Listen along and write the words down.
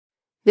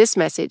This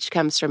message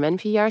comes from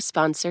NPR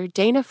sponsor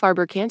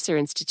Dana-Farber Cancer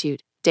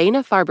Institute.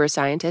 Dana-Farber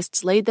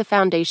scientists laid the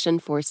foundation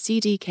for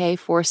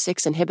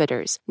CDK4/6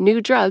 inhibitors,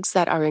 new drugs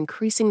that are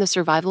increasing the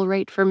survival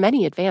rate for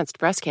many advanced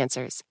breast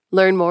cancers.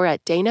 Learn more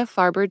at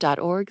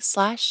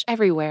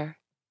danafarber.org/everywhere.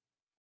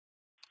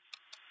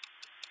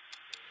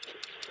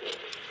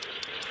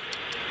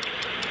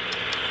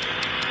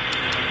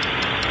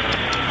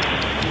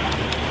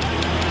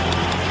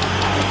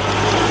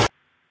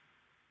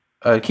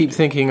 I keep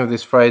thinking of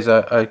this phrase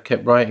I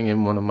kept writing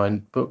in one of my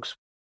books.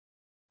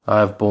 I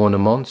have born a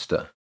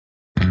monster.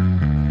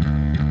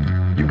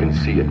 You can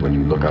see it when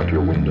you look out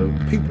your window.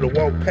 People will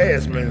walk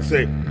past me and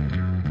say,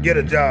 "Get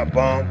a job,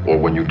 bum." Or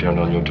when you turn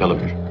on your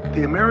television.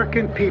 The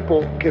American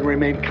people can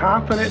remain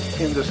confident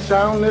in the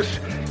soundness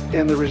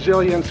and the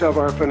resilience of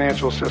our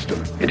financial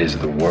system. It is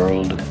the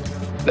world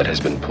that has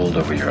been pulled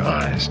over your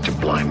eyes to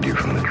blind you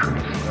from the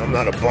truth. I'm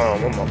not a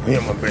bum, I'm a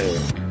human being.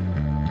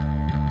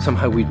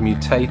 Somehow we'd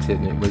mutated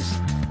and it was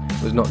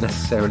not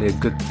necessarily a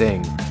good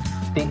thing.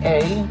 The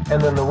A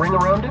and then the ring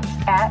around it?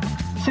 At.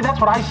 See,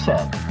 that's what I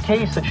said.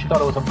 Kay said she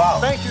thought it was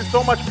about. Thank you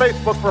so much,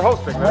 Facebook, for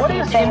hosting that. What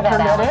is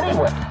internet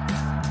anyway?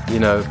 You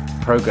know,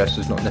 progress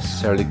was not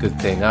necessarily a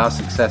good thing. Our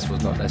success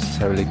was not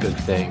necessarily a good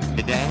thing.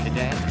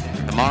 Today,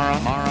 tomorrow,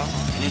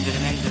 and into the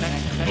next day.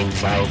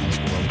 Anxieties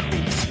will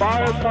increase.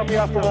 Fires coming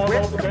up from all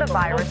risk of the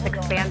virus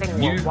expanding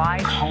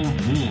worldwide.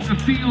 The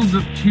fields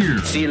of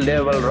tears. Sea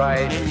level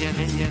rise.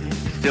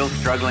 Still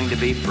struggling to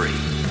be free.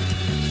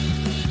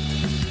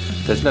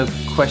 There's no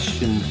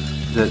question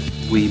that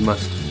we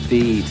must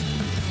feed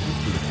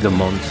the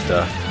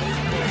monster.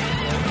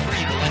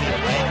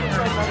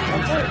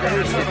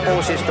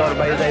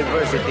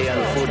 Biodiversity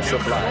and food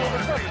supply.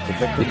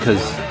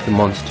 Because the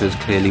monster has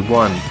clearly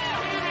won.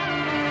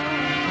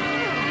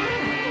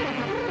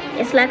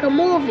 It's like a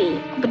movie,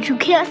 but you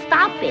can't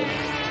stop it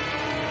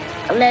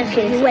unless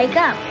you wake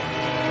up.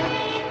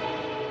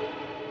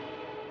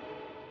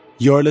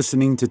 You're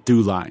listening to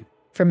Throughline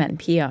from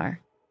NPR.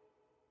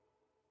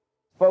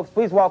 Folks,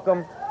 please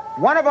welcome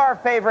one of our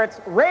favorites,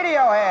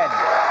 Radiohead.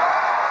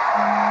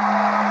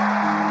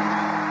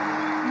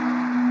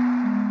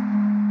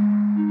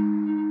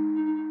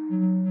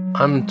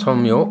 I'm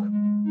Tom York.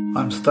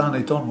 I'm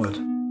Stanley Donwood.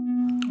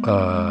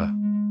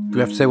 Do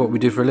we have to say what we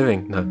do for a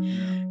living? No.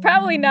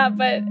 Probably not,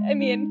 but I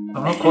mean...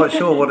 I'm not quite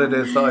sure what it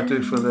is that I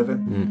do for a living.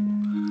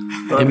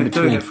 But I've been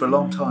doing it for a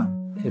long time.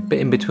 A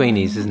bit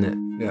in-betweenies, isn't it?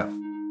 Yeah.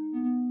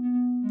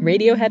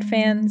 Radiohead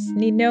fans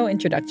need no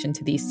introduction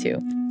to these two.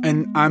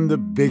 And I'm the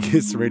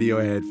biggest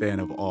Radiohead fan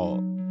of all.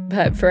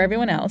 But for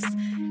everyone else,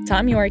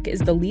 Tom York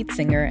is the lead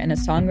singer and a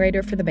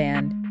songwriter for the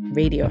band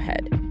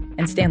Radiohead.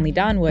 And Stanley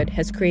Donwood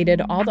has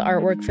created all the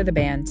artwork for the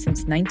band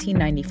since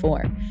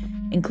 1994,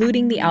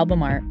 including the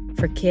album art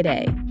for Kid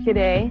A. Kid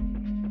A,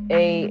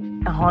 a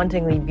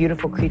hauntingly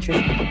beautiful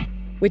creature.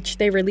 Which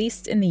they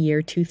released in the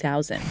year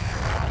 2000.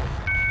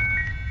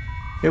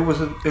 It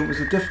was a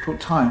difficult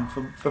time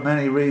for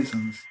many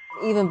reasons.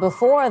 Even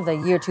before the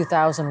year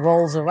 2000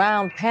 rolls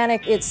around,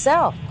 panic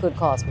itself could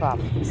cause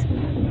problems.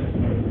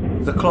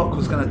 The clock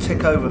was going to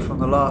tick over from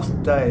the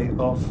last day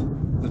of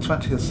the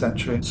 20th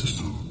century to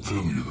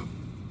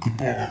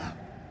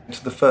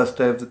the first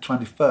day of the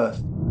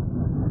 21st.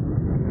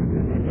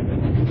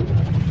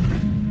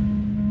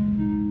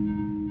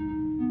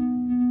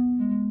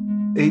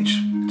 Each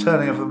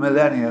turning of a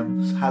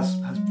millennium has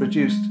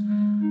produced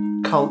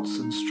cults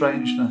and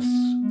strangeness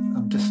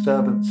and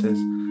disturbances,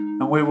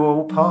 and we were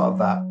all part of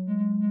that.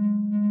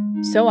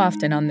 So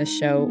often on this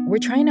show, we're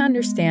trying to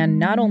understand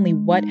not only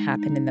what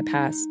happened in the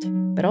past,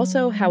 but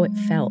also how it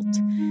felt.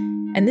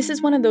 And this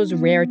is one of those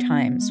rare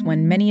times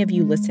when many of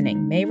you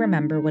listening may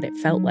remember what it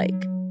felt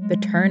like, the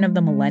turn of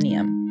the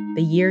millennium,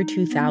 the year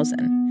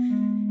 2000.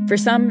 For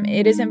some,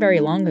 it isn't very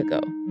long ago,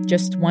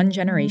 just one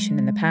generation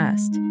in the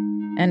past.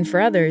 And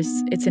for others,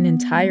 it's an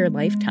entire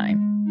lifetime.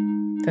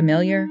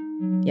 Familiar,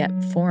 yet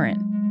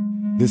foreign.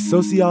 The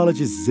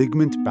sociologist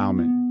Zygmunt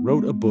Bauman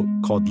wrote a book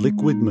called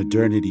Liquid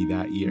Modernity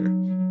that year,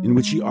 in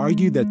which he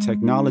argued that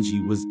technology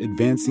was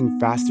advancing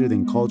faster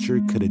than culture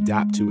could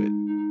adapt to it.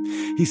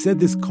 He said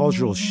this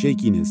cultural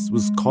shakiness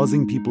was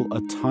causing people a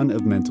ton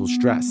of mental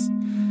stress.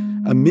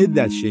 Amid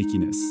that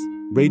shakiness,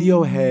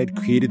 Radiohead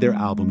created their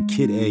album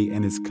Kid A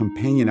and its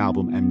companion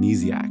album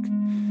Amnesiac.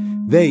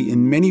 They,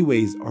 in many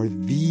ways, are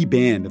the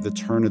band of the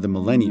turn of the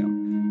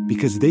millennium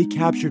because they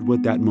captured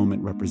what that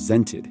moment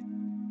represented,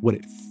 what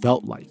it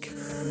felt like.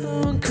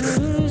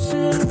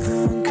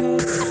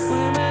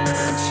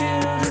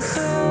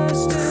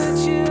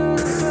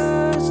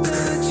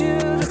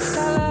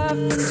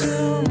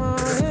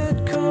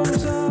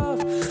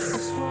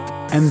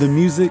 And the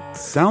music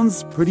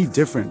sounds pretty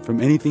different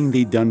from anything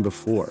they'd done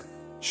before.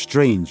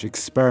 Strange,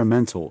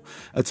 experimental,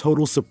 a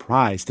total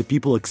surprise to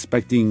people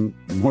expecting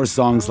more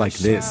songs like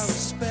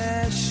this.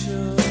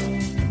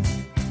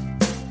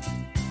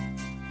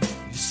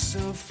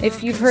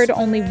 If you've heard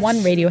only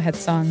one Radiohead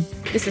song,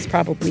 this is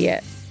probably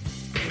it.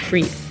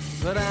 Creep.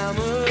 But I'm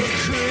a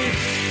creep.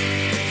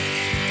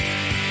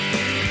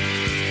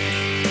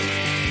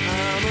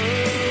 I'm a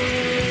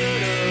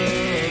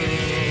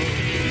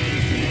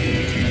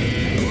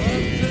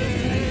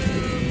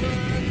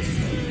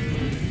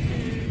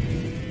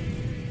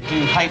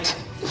hyped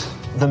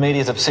the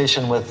media's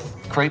obsession with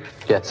Creep?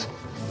 Yes.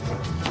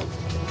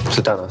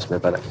 So don't ask me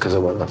about it, because I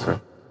won't answer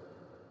it.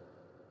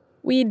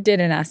 We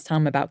didn't ask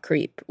Tom about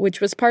Creep, which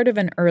was part of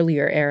an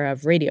earlier era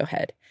of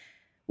Radiohead.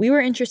 We were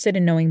interested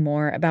in knowing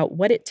more about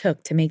what it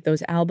took to make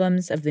those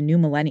albums of the new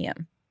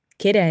millennium,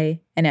 Kid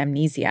A and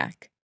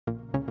Amnesiac.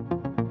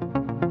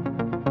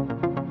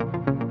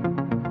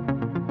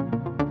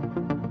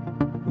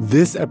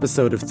 This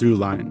episode of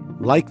Throughline,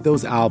 like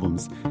those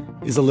albums,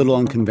 is a little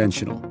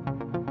unconventional.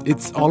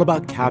 It's all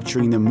about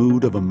capturing the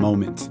mood of a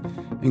moment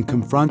and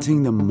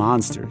confronting the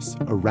monsters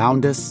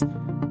around us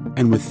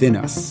and within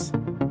us.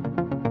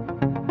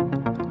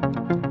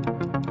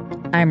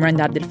 I'm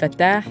Randa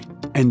Abdelfatah.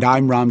 And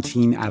I'm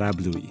Ramteen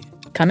Arablouei.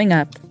 Coming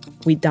up,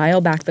 we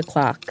dial back the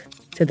clock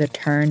to the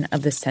turn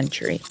of the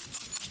century.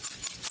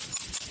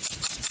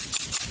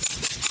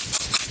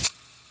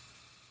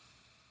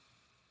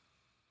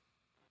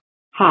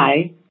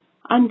 Hi,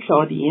 I'm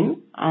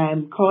Claudine.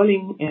 I'm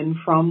calling in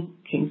from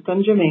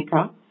Kingston,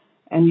 Jamaica,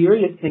 and you're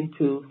listening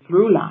to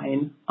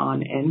Throughline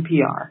on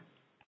NPR.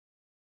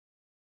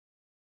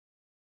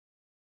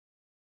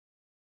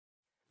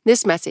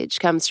 This message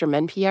comes from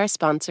NPR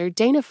sponsor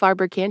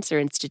Dana-Farber Cancer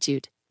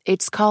Institute.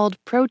 It's called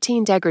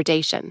protein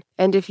degradation,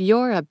 and if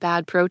you're a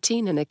bad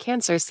protein in a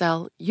cancer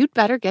cell, you'd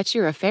better get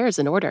your affairs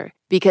in order.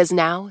 Because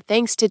now,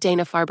 thanks to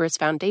Dana-Farber's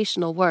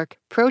foundational work,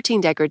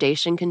 protein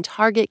degradation can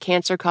target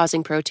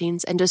cancer-causing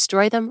proteins and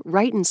destroy them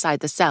right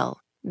inside the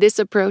cell. This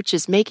approach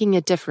is making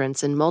a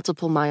difference in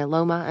multiple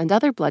myeloma and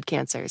other blood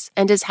cancers,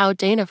 and is how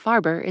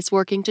Dana-Farber is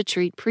working to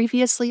treat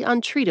previously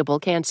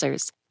untreatable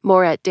cancers.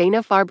 More at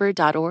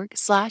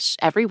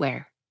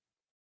danafarber.org/everywhere.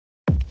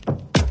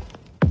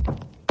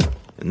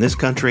 In this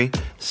country,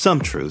 some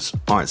truths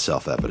aren't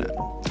self-evident.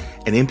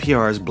 And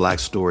NPR's Black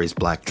Stories,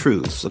 Black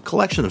Truths, a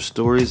collection of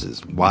stories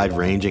as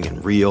wide-ranging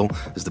and real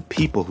as the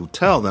people who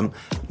tell them,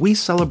 we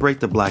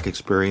celebrate the Black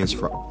experience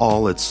for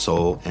all its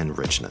soul and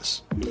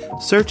richness.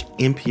 Search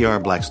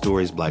NPR Black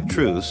Stories, Black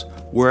Truths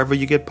wherever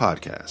you get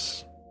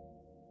podcasts.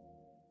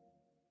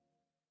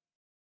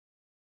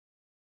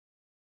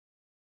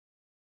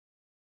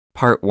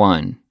 Part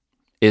 1.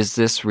 Is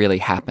this really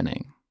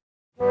happening?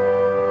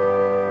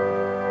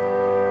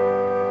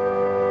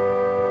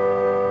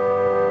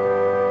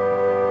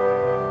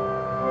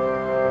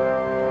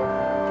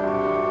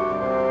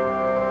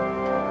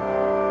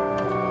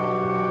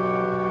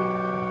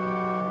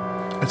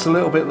 It's a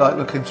little bit like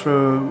looking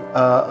through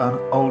an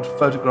old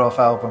photograph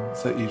album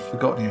that you'd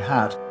forgotten you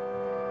had.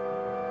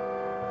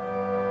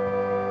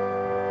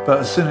 But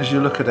as soon as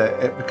you look at it,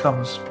 it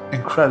becomes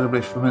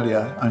incredibly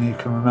familiar, and you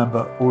can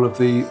remember all of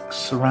the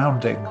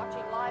surrounding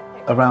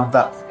around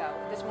that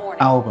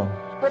album.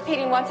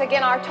 Repeating once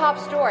again our top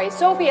story,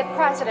 Soviet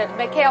President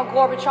Mikhail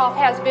Gorbachev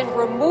has been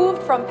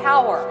removed from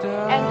power,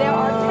 and there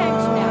are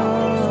tanks now.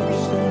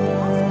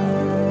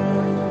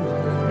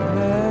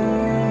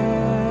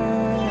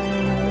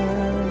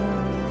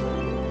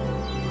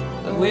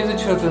 We're the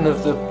children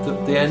of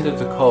the end of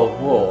the Cold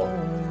War,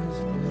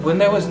 when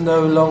there was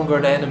no longer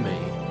an enemy,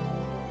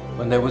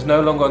 when there was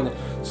no longer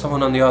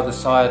someone on the other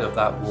side of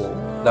that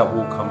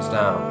wall comes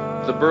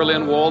down. The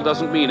Berlin Wall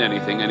doesn't mean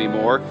anything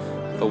anymore.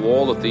 The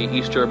wall that the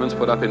East Germans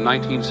put up in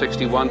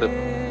 1961 to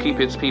keep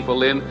its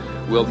people in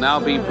will now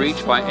be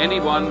breached by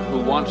anyone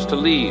who wants to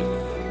leave.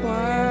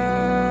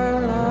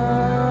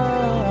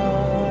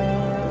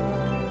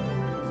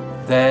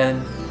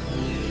 Then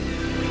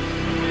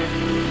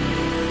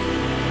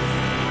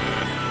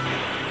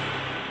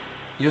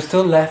you're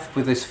still left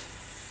with this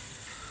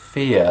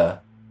fear.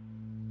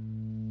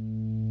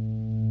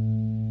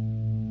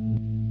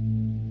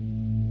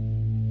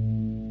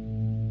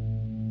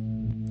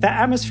 The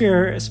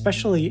atmosphere,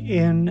 especially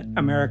in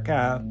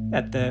America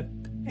at the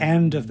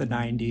end of the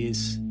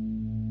 90s,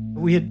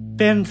 we had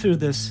been through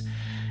this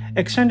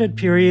extended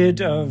period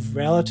of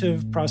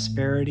relative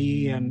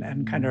prosperity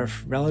and kind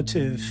of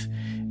relative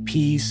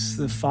peace,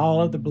 the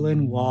fall of the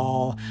Berlin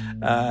Wall,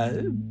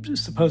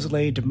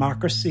 supposedly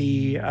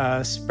democracy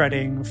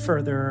spreading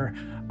further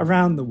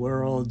around the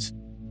world.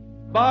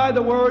 By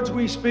the words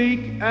we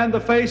speak and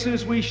the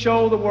faces we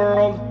show the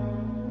world,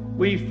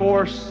 we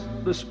force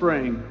the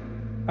spring.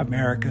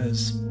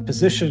 America's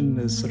position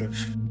is sort of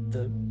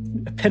the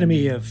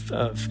epitome of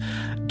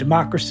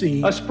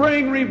democracy. A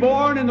spring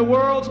reborn in the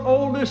world's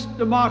oldest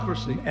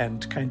democracy.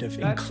 And kind of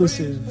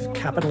inclusive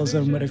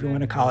capitalism, whatever you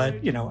want to call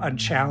it,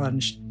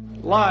 unchallenged.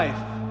 Life,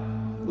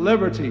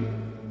 liberty,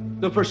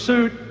 the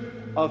pursuit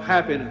of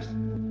happiness.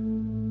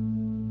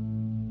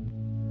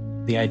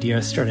 The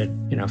idea started,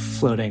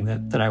 floating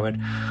that I would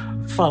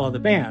follow the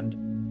band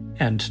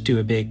and do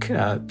a big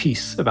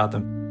piece about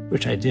them,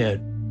 which I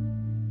did.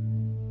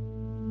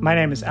 My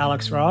name is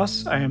Alex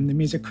Ross. I am the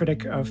music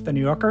critic of The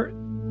New Yorker.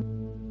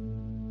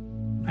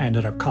 I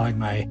ended up calling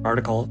my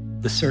article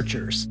The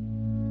Searchers.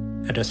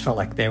 I just felt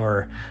like they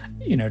were,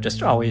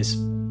 just always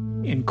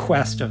in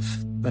quest of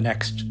the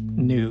next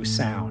new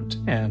sound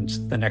and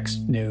the next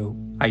new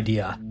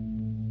idea.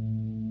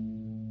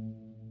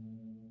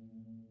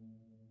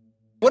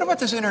 What about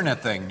this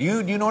internet thing? Do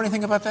you know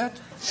anything about that?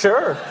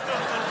 Sure.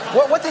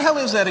 What the hell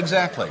is that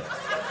exactly?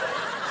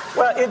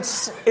 Well,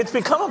 it's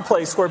become a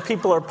place where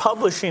people are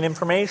publishing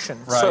information.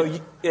 Right. So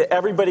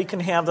everybody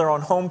can have their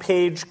own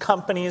homepage.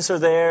 Companies are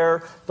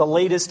there, the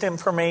latest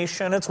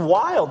information. It's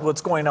wild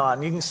what's going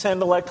on. You can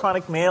send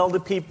electronic mail to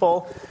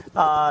people.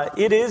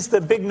 It is the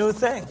big new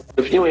thing.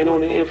 If you ain't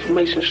on the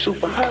information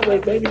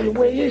superhighway, baby,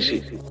 where is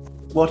it?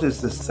 What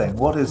is this thing?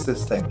 What is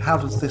this thing? How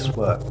does this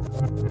work?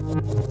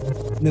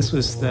 This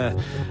was the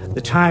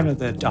time of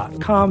the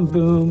dot-com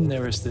boom.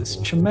 There was this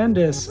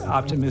tremendous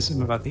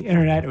optimism about the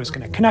internet. It was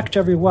going to connect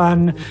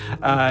everyone.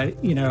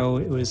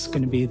 It was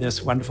going to be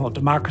this wonderful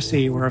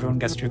democracy where everyone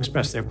gets to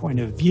express their point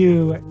of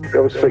view. I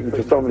was speaking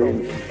to somebody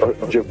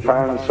in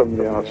Japan,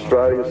 somebody in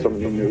Australia,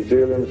 somebody in New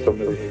Zealand,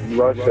 somebody in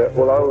Russia,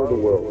 all over the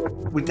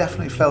world. We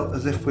definitely felt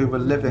as if we were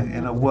living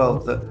in a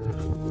world that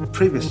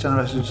previous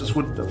generations just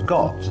wouldn't have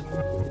got.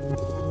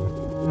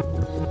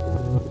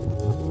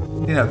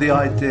 You know, the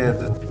idea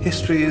that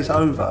history is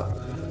over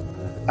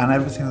and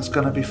everything's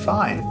going to be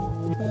fine.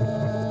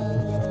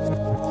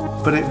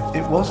 But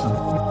it wasn't.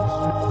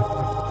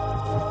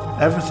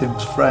 Everything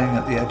was fraying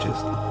at the edges.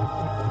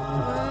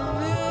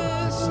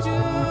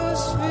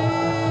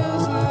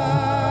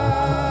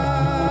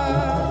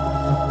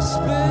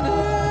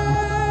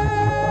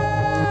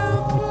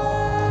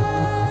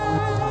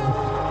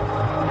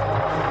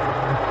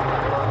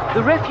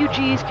 The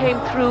refugees came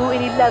through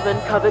in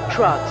 11 covered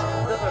trucks.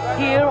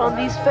 Here on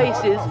these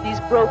faces, these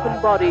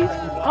broken bodies,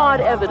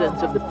 hard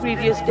evidence of the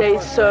previous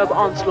day's Serb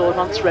onslaught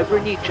on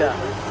Srebrenica.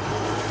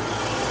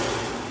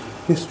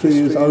 History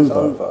is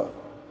over.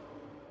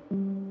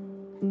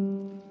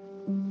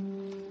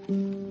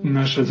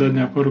 Naša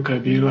zadnja poruka je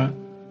bila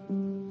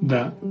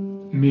da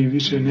mi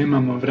više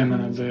nemamo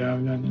vremena za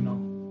javljanje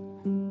novo.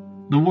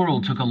 The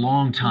world took a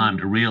long time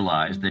to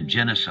realize that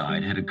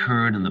genocide had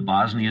occurred in the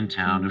Bosnian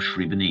town of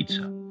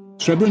Srebrenica.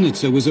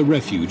 Srebrenica was a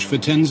refuge for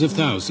tens of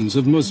thousands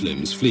of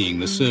Muslims fleeing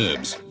the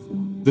Serbs.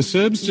 The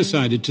Serbs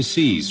decided to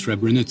seize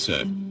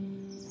Srebrenica.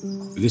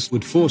 This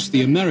would force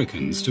the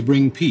Americans to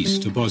bring peace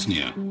to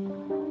Bosnia,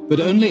 but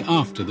only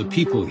after the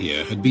people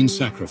here had been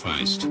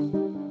sacrificed.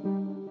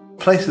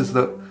 Places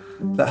that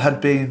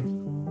had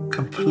been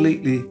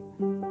completely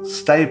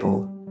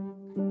stable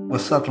were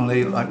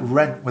suddenly like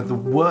rent with the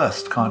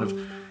worst kind of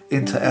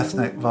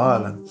inter-ethnic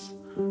violence.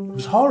 It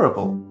was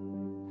horrible.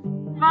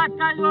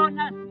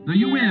 The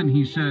UN,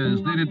 he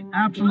says, they did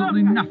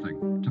absolutely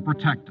nothing to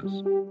protect us.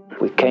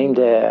 We came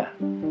there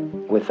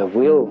with a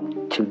will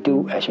to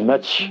do as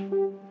much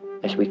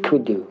as we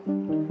could do,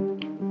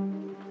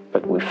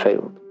 but we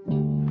failed.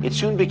 It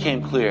soon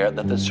became clear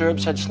that the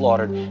Serbs had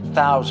slaughtered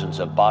thousands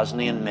of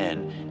Bosnian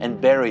men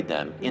and buried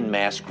them in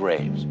mass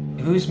graves.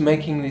 Who's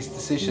making these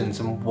decisions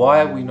and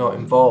why are we not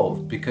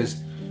involved?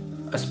 Because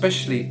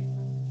especially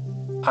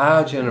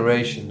our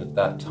generation at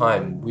that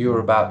time, we were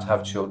about to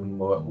have children,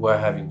 were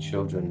having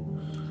children.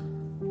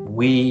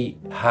 We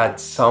had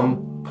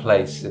some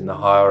place in the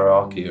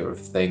hierarchy of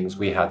things.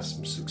 We had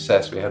some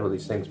success, we had all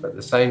these things, but at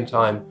the same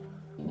time,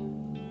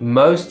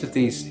 most of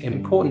these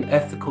important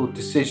ethical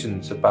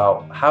decisions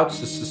about how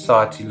does a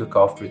society look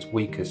after its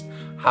weakest,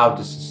 how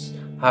does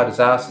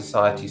our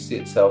society see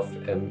itself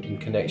in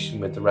connection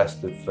with the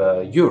rest of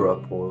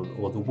Europe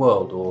or the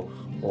world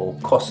or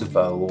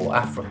Kosovo or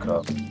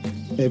Africa.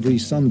 Every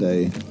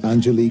Sunday,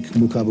 Angelique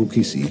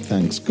Mukabukisi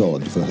thanks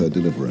God for her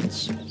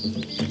deliverance.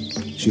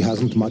 She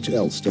hasn't much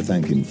else to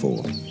thank him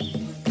for.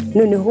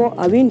 Her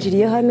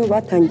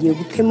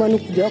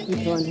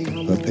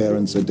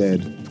parents are dead.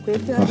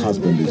 Her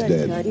husband is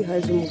dead.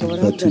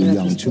 Her 2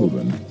 young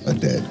children are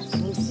dead.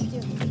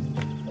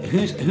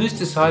 Who's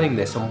deciding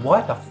this, and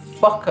why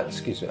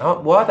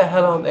the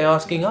hell aren't they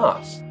asking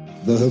us?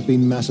 There have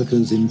been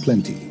massacres in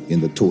plenty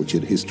in the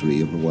tortured history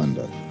of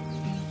Rwanda.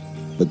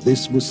 But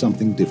this was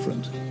something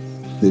different.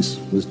 This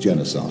was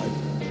genocide.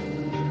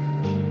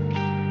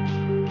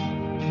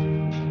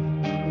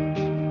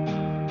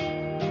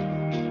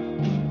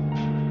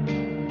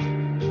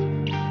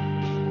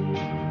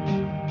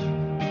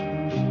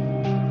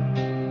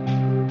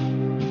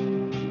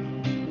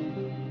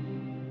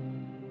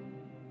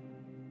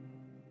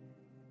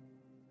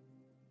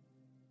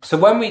 So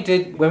when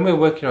we were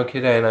working on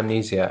Kid A and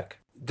Amnesiac,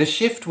 the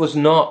shift was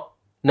not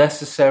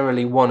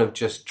necessarily one of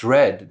just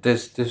dread.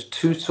 There's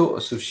two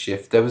sorts of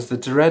shift. There was the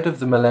dread of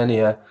the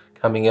millennia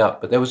coming up,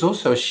 but there was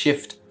also a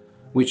shift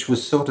which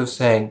was sort of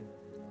saying,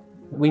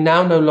 we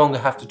now no longer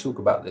have to talk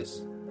about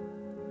this.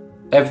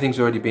 Everything's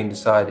already been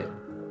decided.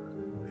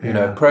 Yeah. You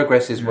know,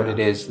 progress is what it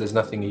is. There's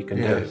nothing you can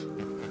do.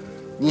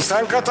 二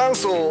酸化炭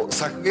素を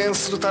削減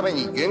するため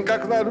に厳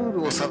格なルー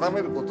ルを定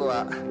めること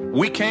は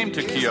We came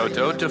to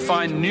Kyoto to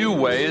find new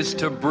ways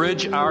to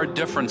bridge our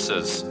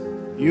differences.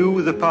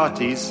 You, the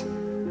parties,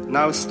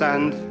 now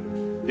stand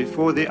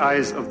before the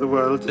eyes of the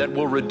world that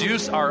will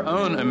reduce our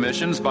own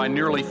emissions by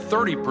nearly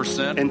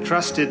 30%,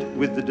 entrusted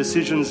with the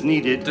decisions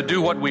needed to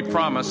do what we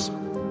promise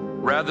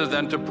rather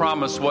than to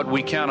promise what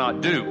we cannot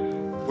do.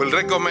 We'll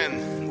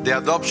recommend the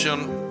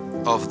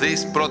adoption of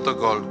this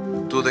protocol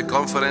to the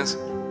conference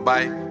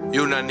by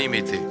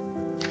unanimity.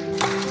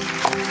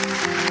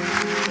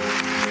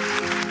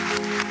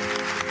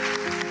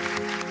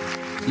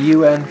 The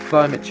UN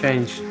climate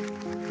change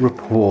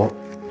report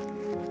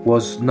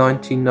was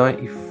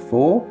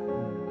 1994.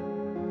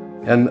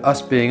 And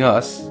us being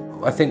us,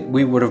 I think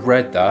we would have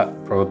read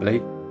that,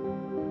 probably.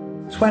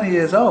 20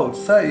 years old,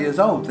 30 years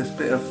old, this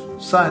bit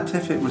of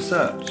scientific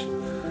research.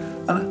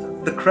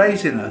 And the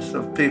craziness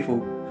of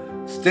people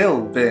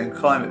still being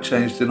climate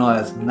change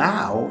deniers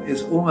now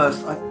is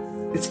almost,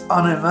 it's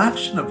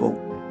unimaginable.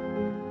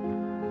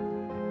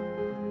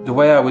 The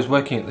way I was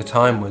working at the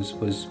time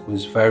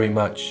was very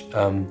much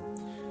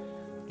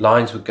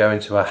lines would go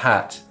into a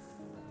hat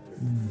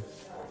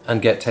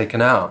and get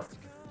taken out.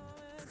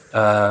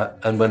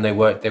 And when they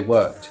worked, they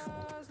worked.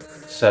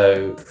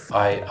 So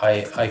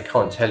I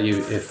can't tell you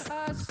if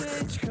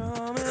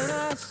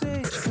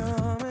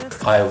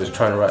I was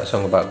trying to write a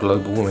song about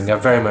global warming. I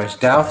very much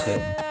doubt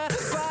it.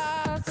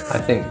 I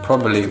think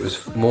probably it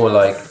was more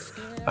like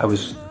I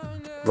was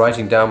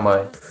writing down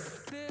my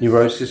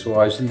neurosis,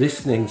 or I was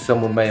listening.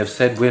 Someone may have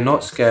said, we're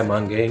not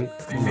scaremongering,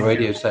 on the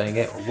radio saying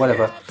it, or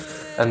whatever.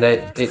 And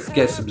then it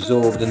gets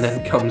absorbed and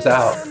then comes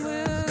out.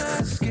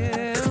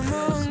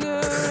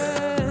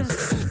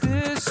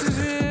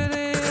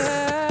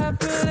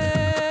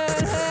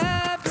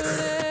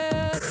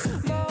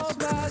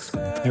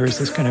 There is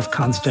this kind of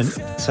constant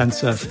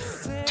sense of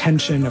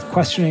tension, of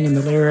questioning in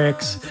the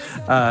lyrics,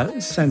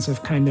 sense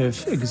of kind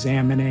of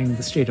examining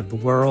the state of the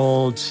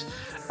world,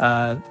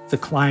 the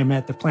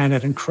climate, the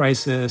planet in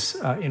crisis,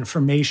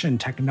 information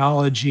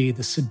technology,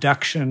 the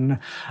seduction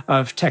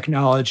of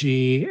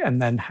technology,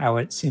 and then how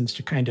it seems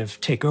to kind of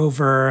take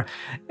over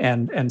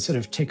and sort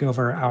of take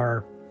over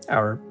our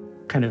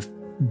kind of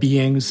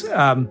beings.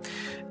 The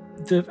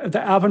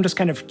album just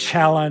kind of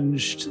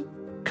challenged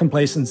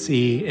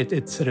complacency.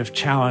 It sort of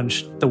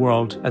challenged the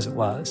world as it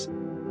was.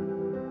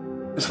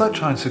 It's like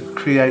trying to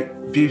create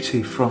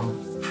beauty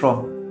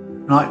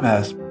from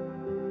nightmares.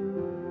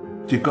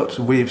 You've got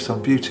to weave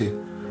some beauty,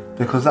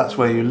 because that's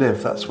where you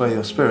live, that's where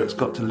your spirit's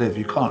got to live.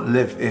 You can't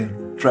live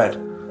in dread.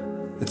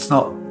 It's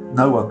not,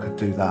 no one could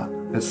do that.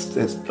 It's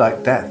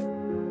like death.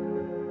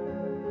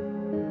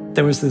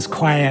 There was this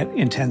quiet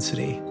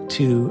intensity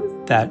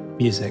to that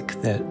music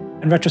that,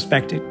 in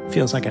retrospect, it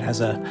feels like it has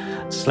a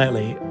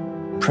slightly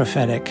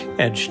prophetic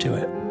edge to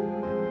it.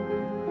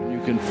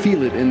 You can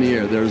feel it in the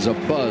air. There's a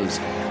buzz.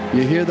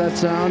 You hear that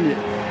sound?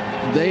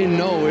 They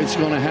know it's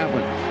going to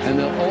happen. And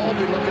they'll all be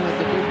looking at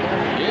the big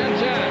ball. In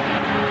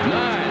 10,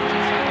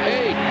 9,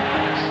 8,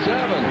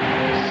 7,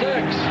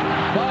 6,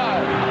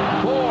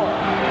 5,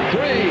 4,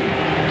 3,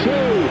 2,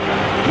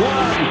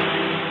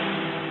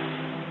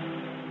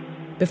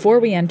 1.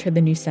 Before we enter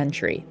the new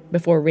century,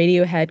 before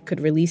Radiohead could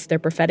release their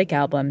prophetic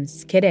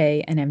albums, Kid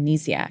A and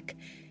Amnesiac,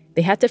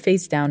 they had to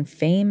face down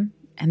fame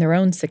and their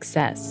own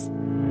success.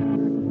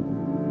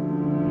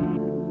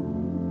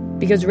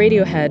 Because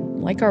Radiohead,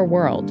 like our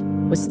world,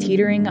 was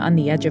teetering on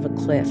the edge of a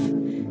cliff,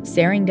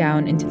 staring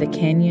down into the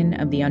canyon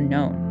of the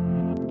unknown.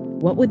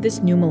 What would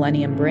this new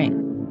millennium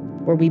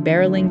bring? Were we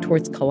barreling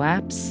towards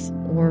collapse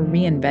or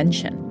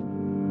reinvention?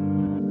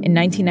 In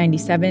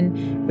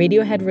 1997,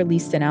 Radiohead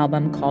released an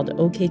album called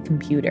OK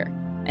Computer,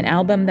 an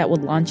album that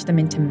would launch them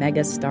into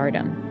mega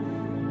stardom.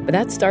 But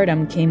that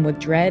stardom came with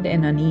dread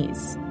and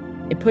unease.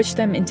 It pushed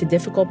them into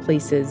difficult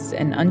places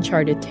and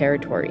uncharted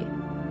territory.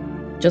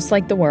 Just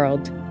like the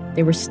world,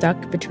 they were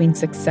stuck between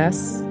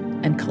success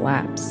and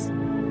collapse.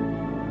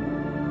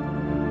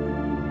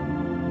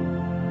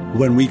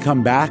 When we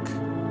come back,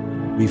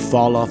 we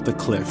fall off the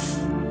cliff.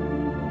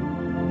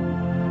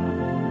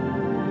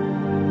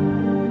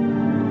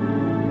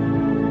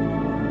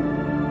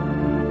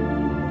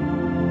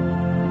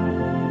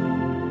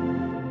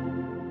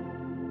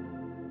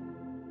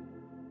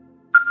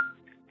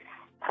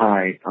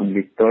 Hi, I'm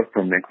Victor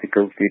from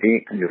Mexico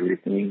City, and you're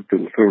listening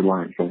to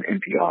Throughline from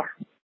NPR.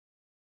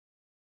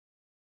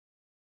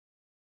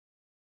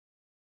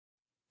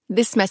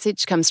 This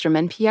message comes from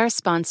NPR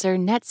sponsor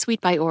NetSuite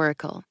by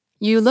Oracle.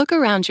 You look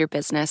around your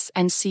business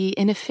and see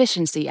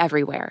inefficiency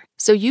everywhere,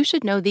 so you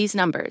should know these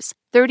numbers.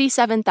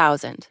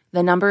 37,000,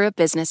 the number of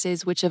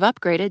businesses which have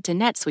upgraded to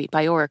NetSuite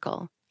by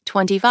Oracle.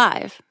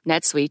 25,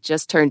 NetSuite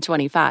just turned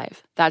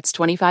 25. That's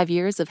 25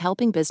 years of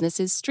helping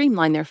businesses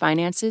streamline their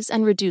finances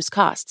and reduce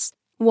costs.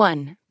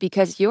 1,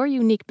 because your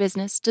unique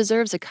business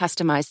deserves a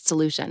customized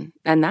solution,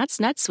 and that's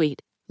NetSuite.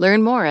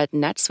 Learn more at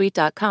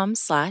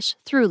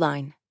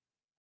netsuite.com/throughline.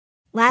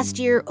 Last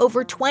year,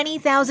 over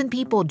 20,000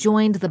 people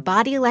joined the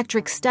Body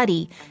Electric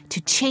study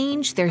to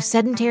change their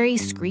sedentary,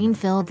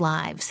 screen-filled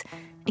lives.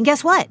 And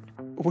guess what?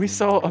 We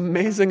saw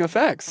amazing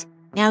effects.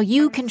 Now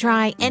you can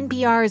try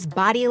NPR's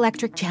Body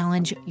Electric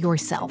Challenge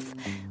yourself.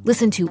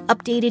 Listen to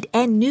updated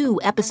and new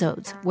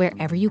episodes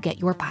wherever you get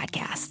your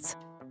podcasts.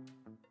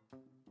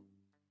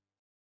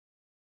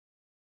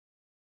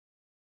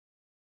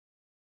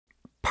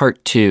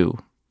 Part 2.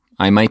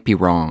 I Might Be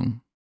Wrong.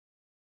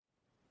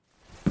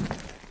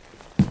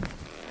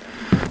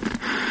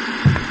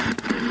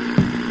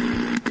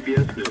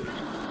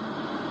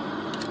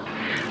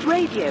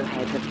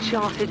 Radiohead have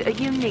charted a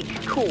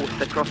unique course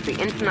across the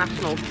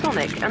international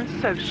sonic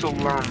and social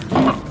line.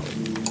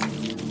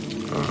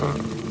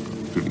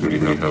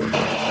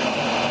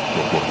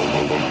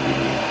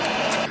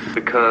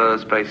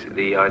 Because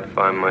basically I'd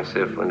find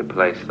myself in a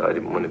place that I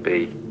didn't want to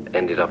be,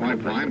 ended up in a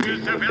place I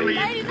didn't want to be.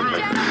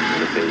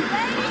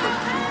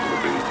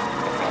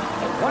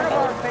 One of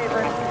our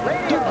favorites,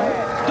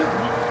 Radiohead.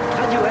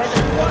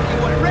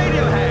 What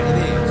Radiohead?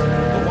 It is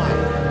the one,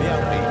 the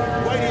only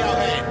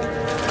Radiohead.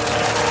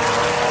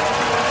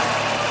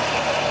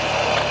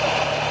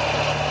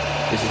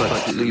 It's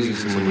like losing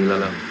someone you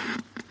love.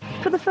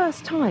 For the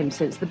first time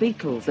since the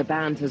Beatles, the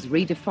band has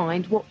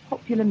redefined what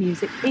popular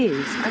music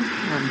is and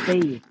can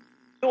be.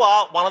 You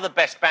are one of the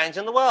best bands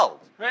in the world.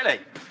 Really?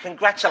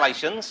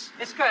 Congratulations.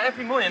 It's great.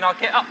 Every morning I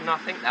get up and I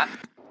think that.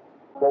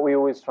 What we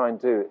always try and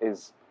do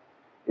is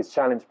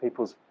challenge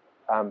people's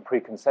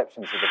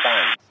preconceptions of the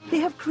band. They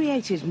have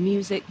created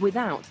music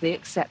without the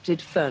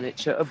accepted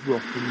furniture of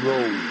rock and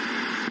roll.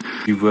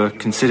 You were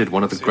considered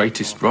one of the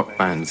greatest rock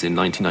bands in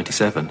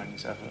 1997.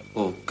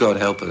 Well, God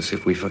help us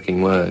if we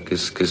fucking were,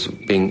 because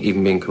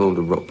being called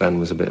a rock band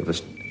was a bit of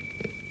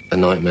a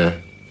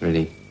nightmare,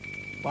 really.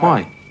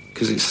 Why?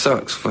 Because it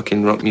sucks.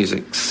 Fucking rock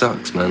music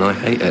sucks, man. I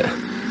hate it.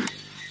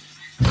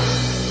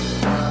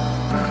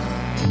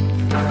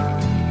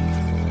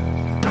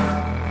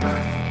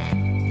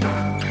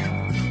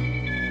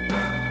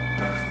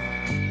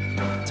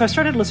 So I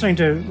started listening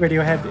to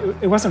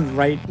Radiohead. It wasn't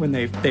right when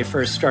they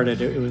first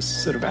started. It was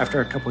sort of after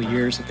a couple of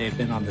years that they had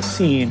been on the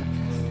scene.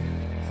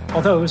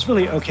 Although it was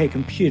really OK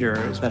Computer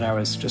that I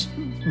was just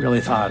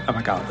really thought, oh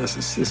my God, this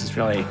is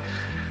really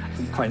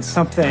quite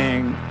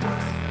something.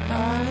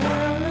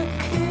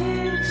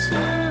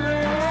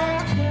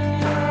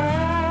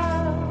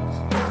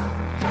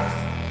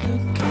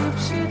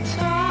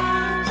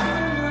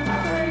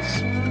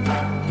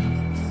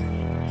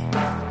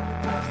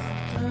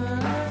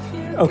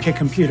 OK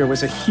Computer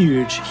was a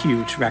huge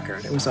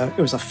record. It was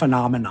a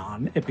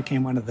phenomenon. It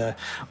became one of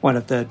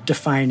the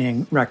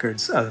defining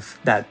records of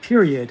that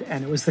period,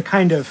 and it was the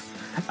kind of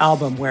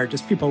album where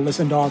just people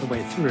listened all the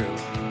way through.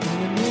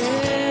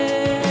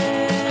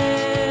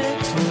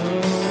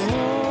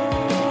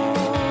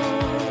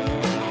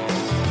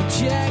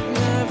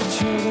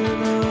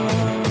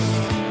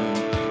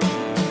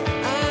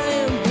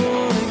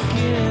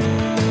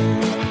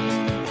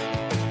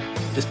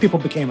 Just people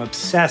became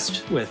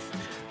obsessed with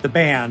the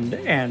band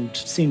and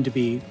seemed to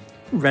be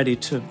ready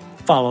to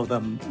follow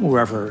them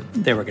wherever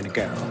they were going to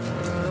go.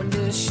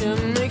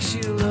 Makes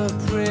you look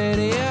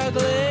pretty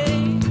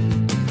ugly.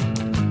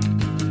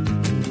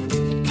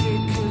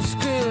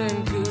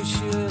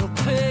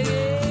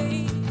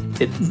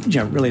 It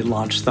really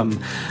launched them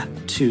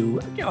to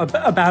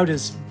about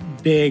as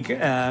big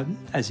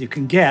as you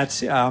can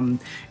get in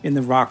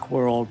the rock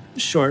world,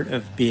 short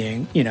of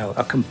being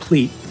a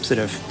complete sort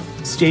of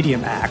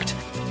stadium act.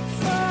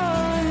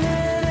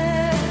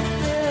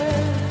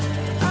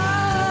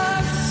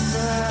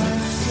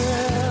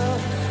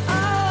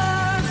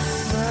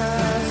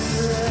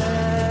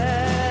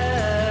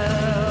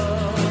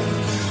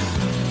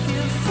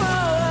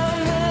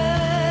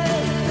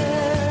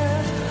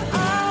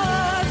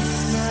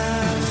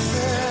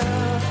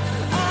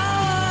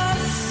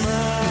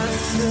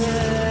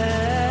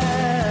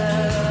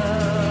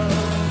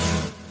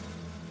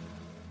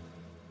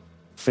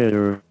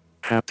 Fitter,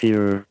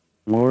 happier,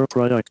 more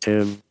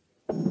productive,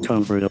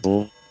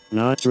 comfortable,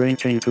 not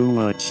drinking too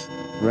much,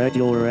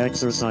 regular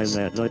exercise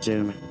at the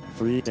gym,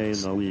 3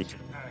 days a week,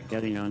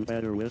 getting on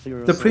better with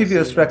your... The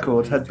previous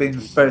record had been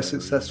very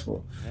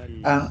successful,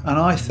 and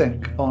I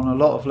think on a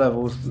lot of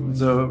levels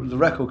the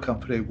record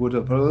company would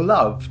have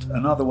loved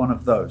another one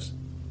of those.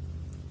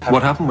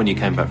 What happened when you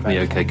came back from the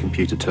OK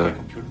Computer tour?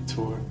 It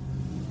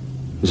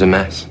was a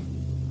mess.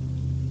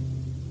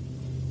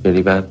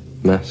 Really bad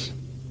mess.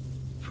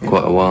 For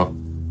quite a while.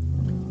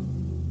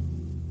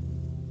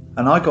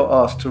 And I got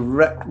asked to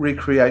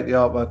recreate the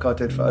artwork I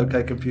did for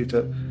OK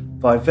Computer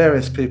by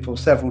various people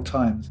several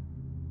times.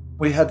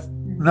 We had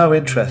no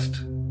interest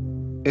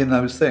in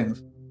those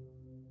things.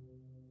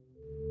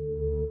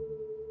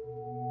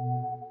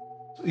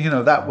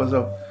 That was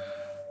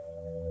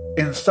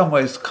in some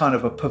ways kind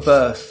of a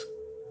perverse,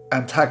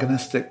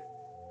 antagonistic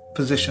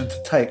position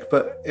to take,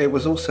 but it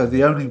was also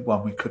the only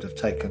one we could have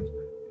taken,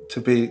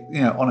 to be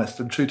honest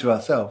and true to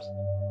ourselves.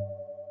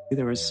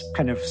 There was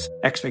kind of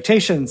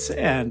expectations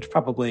and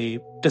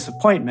probably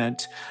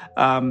disappointment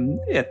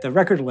at the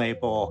record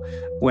label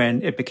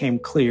when it became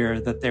clear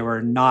that they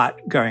were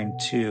not going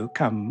to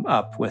come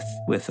up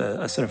with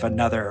a sort of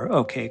another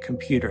OK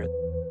Computer.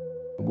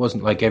 It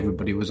wasn't like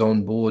everybody was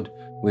on board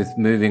with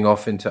moving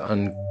off into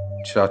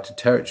uncharted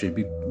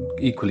territory,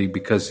 equally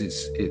because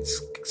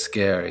it's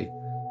scary.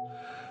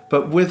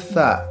 But with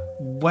that,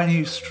 when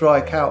you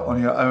strike out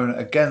on your own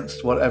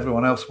against what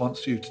everyone else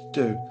wants you to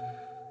do,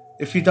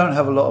 if you don't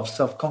have a lot of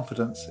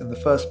self-confidence in the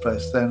first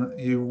place, then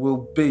you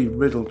will be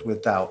riddled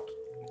with doubt.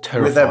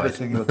 Terrified. With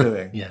everything you're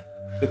doing. Yeah.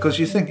 Because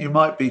you think you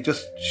might be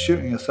just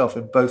shooting yourself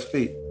in both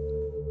feet.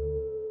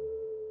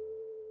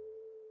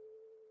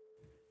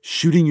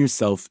 Shooting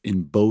yourself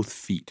in both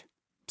feet.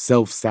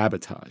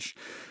 Self-sabotage.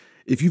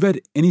 If you've had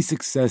any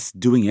success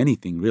doing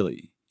anything,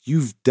 really,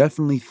 You've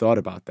definitely thought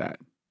about that.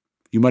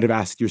 You might have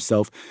asked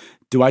yourself,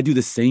 do I do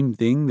the same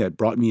thing that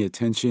brought me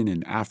attention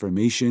and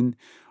affirmation?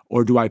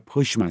 Or do I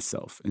push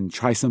myself and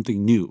try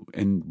something new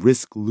and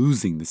risk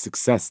losing the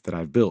success that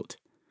I've built?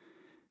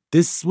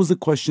 This was a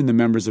question the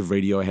members of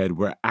Radiohead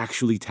were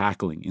actually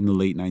tackling in the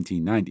late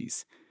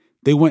 1990s.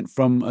 They went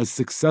from a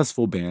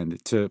successful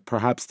band to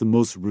perhaps the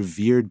most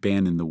revered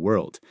band in the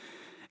world.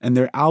 And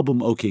their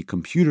album OK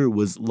Computer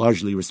was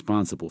largely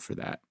responsible for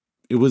that.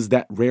 It was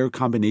that rare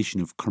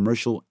combination of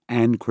commercial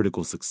and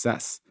critical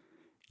success.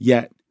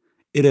 Yet,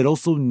 it had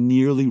also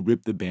nearly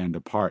ripped the band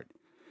apart.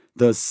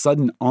 The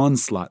sudden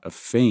onslaught of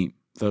fame,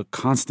 the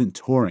constant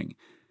touring,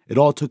 it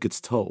all took its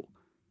toll.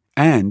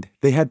 And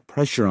they had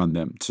pressure on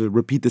them to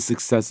repeat the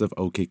success of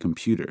OK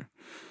Computer.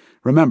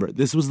 Remember,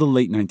 this was the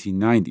late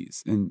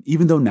 1990s, and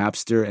even though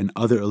Napster and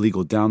other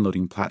illegal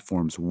downloading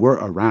platforms were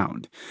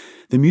around,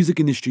 the music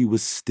industry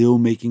was still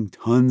making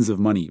tons of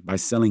money by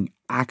selling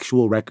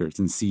actual records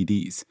and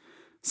CDs.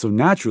 So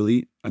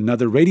naturally,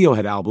 another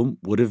Radiohead album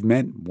would have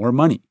meant more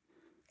money.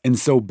 And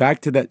so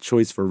back to that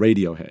choice for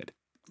Radiohead.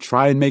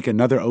 Try and make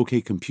another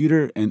OK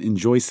Computer and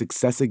enjoy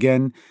success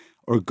again,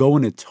 or go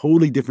in a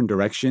totally different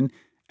direction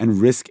and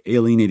risk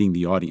alienating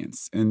the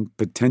audience and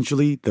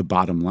potentially the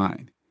bottom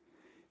line.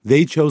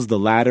 They chose the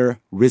latter,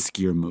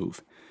 riskier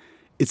move.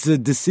 It's a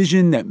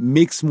decision that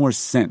makes more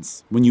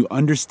sense when you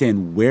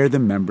understand where the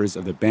members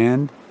of the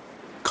band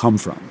come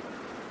from.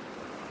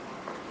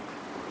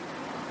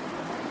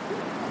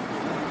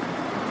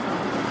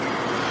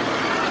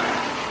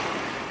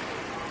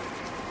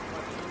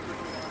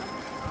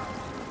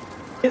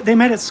 They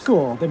met at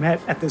school. They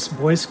met at this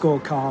boys' school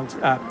called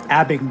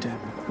Abingdon,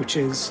 which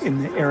is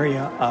in the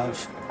area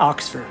of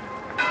Oxford.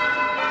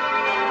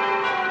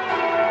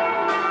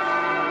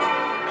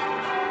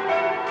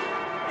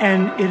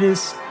 And it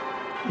is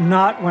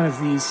not one of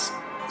these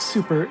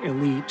super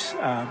elite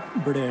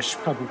British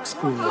public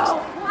schools.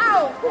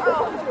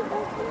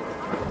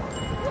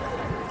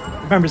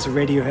 Members of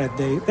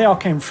Radiohead, they all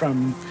came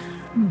from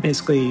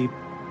basically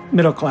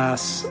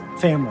middle-class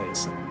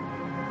families.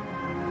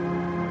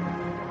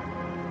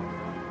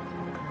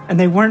 And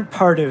they weren't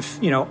part of,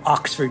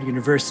 Oxford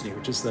University,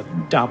 which is the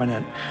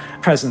dominant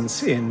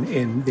presence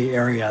in the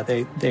area.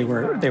 They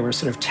were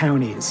sort of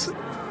townies.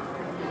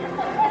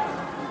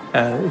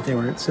 They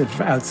were sort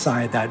of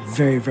outside that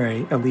very,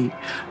 very elite,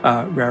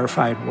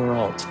 rarefied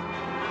world.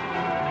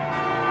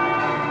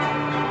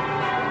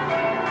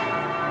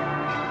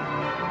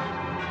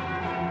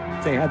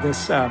 They had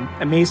this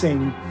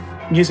amazing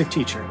music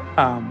teacher,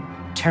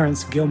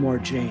 Terence Gilmore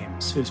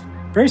James, who's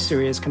very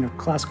serious, kind of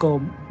classical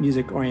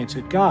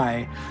music-oriented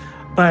guy,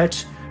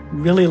 but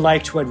really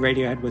liked what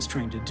Radiohead was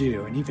trying to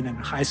do. And even in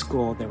high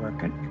school, they were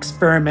kind of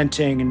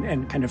experimenting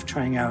and kind of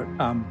trying out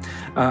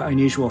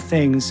unusual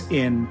things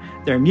in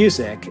their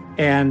music.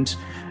 And,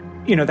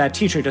 that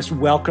teacher just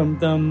welcomed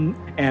them,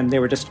 and they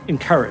were just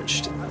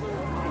encouraged.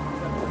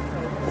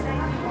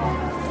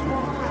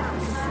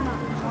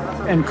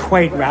 And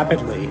quite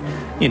rapidly,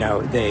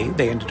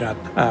 they ended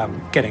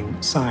up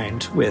getting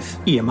signed with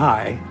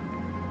EMI,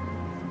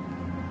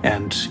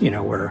 and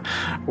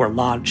were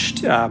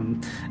launched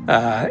and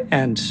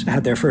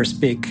had their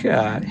first big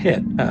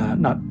hit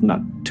not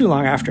too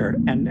long after,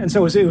 and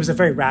so it was a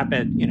very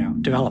rapid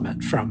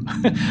development from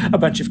a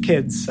bunch of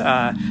kids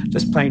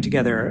just playing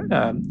together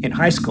in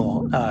high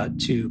school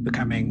to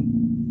becoming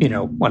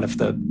one of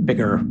the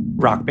bigger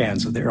rock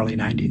bands of the early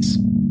 90s.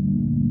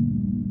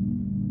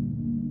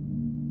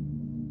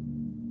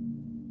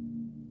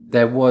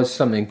 There was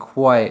something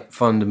quite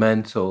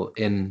fundamental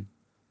in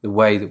the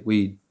way that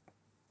we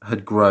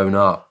had grown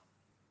up,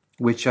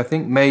 which I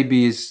think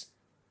maybe is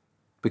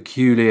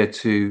peculiar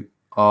to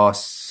our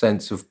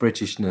sense of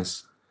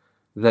Britishness,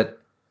 that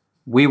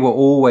we were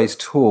always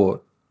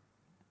taught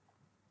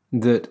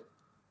that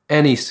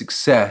any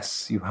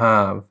success you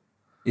have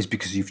is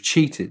because you've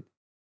cheated.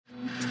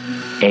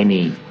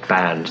 Any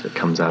band that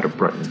comes out of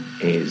Britain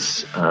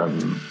is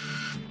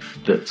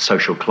the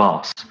social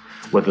class,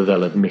 whether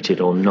they'll admit it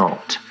or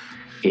not,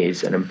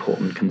 is an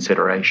important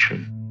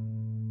consideration.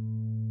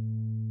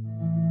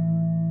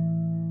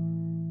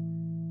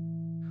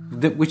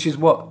 Which is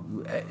what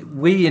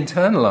we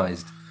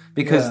internalized,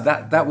 because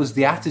that was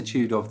the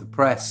attitude of the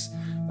press.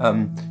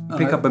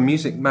 Pick up a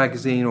music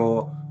magazine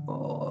or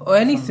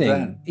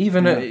anything,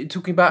 even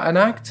talking about an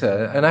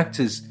actor. An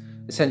actor's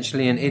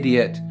essentially an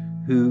idiot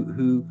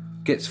who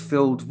gets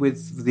filled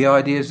with the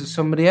ideas of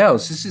somebody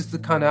else. This is the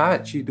kind of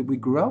attitude that we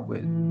grew up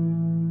with.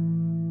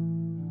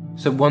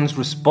 So one's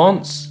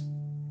response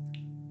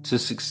to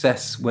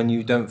success when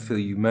you don't feel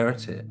you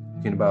merit it,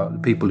 thinking about the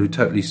people who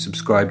totally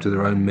subscribe to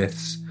their own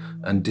myths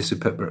and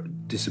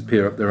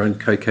disappear up their own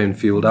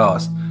cocaine-fueled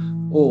arse,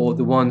 or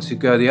the ones who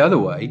go the other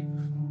way,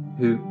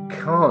 who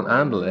can't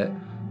handle it,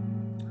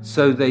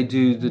 so they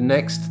do the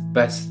next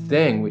best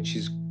thing, which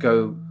is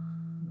go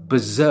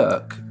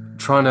berserk,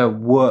 trying to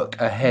work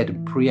ahead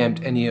and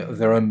preempt any of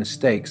their own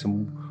mistakes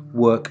and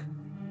work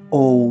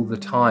all the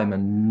time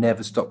and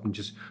never stopped, and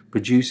just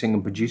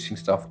producing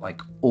stuff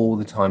like all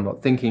the time,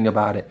 not thinking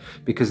about it,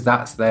 because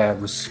that's their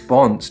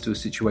response to a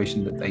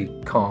situation that they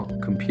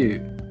can't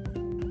compute.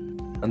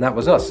 And that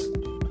was us.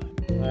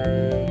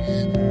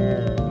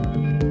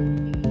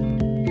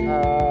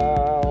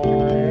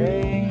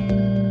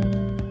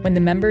 When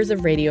the members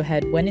of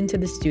Radiohead went into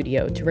the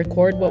studio to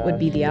record what would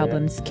be the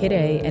albums Kid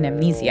A and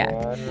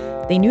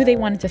Amnesiac, they knew they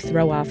wanted to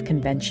throw off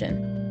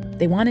convention.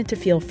 They wanted to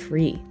feel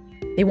free.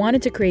 They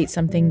wanted to create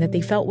something that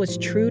they felt was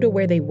true to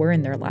where they were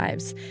in their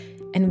lives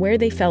and where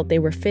they felt they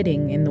were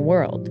fitting in the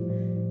world.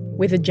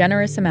 With a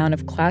generous amount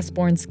of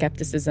class-born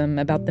skepticism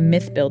about the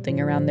myth-building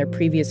around their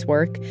previous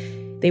work,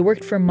 they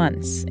worked for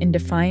months in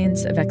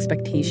defiance of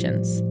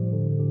expectations.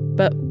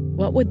 But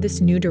what would this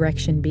new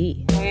direction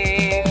be?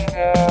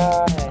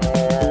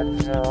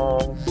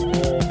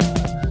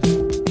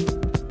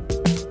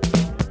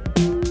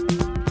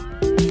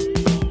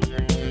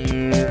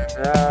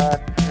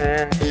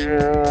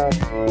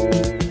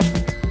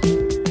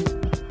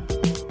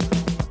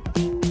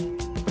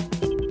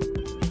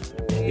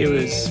 It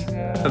was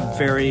a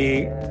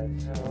very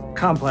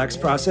complex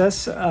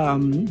process.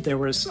 There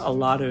was a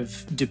lot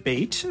of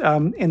debate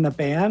in the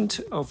band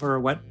over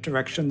what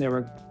direction they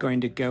were going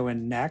to go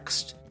in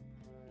next.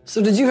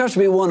 So did you have to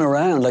be one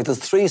around? Like, there's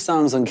 3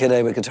 songs on Kid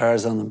A with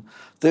guitars on them.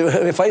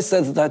 If I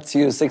said that to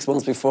you 6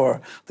 months before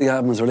the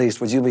album was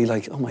released, would you be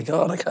like, oh my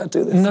God, I can't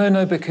do this?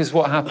 No, because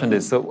what happened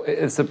is that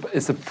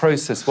it's a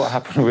process. What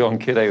happened on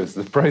Kid A was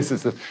the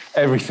process of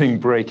everything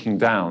breaking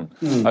down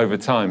over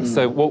time.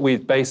 So what we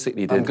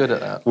basically did... I'm good at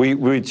that. We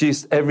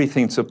reduced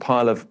everything to a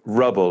pile of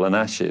rubble and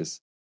ashes.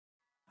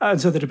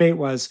 So the debate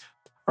was,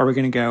 are we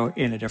going to go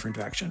in a different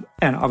direction?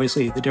 And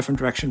obviously the different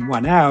direction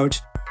won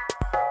out.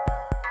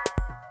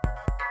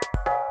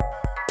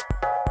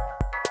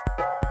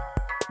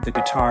 The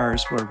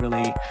guitars were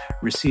really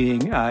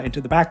receding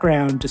into the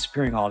background,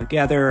 disappearing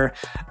altogether.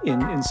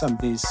 In some of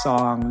these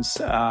songs,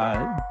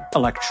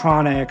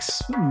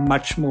 electronics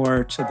much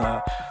more to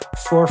the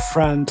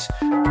forefront.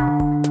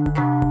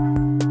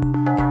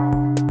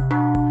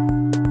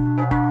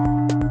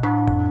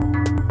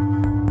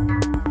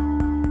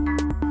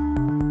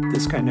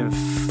 This kind of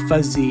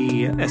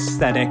fuzzy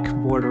aesthetic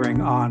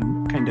bordering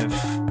on kind of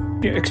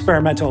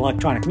experimental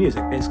electronic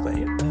music,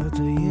 basically.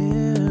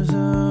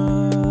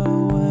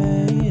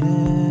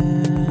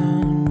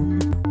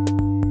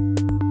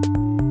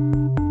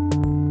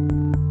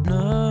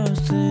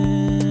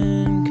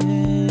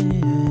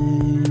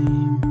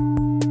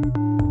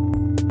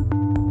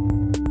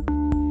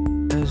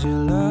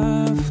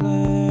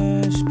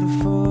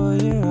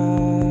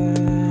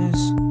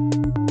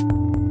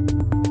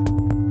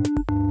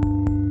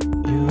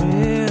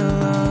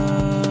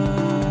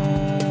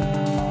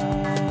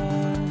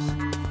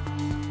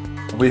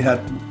 We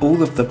had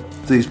all of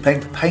these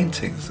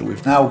paintings that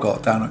we've now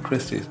got down at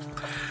Christie's.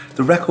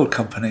 The record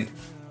company,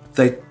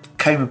 they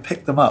came and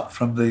picked them up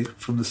from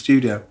the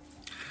studio,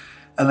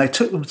 and they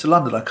took them to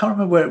London. I can't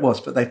remember where it was,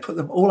 but they put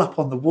them all up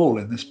on the wall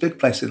in this big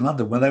place in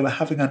London where they were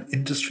having an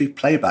industry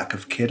playback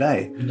of Kid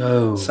A.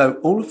 No. So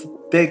all of the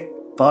big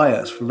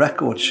buyers for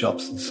record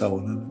shops and so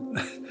on,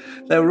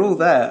 and they were all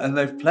there, and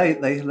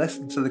they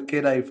listened to the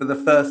Kid A for the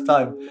first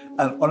time.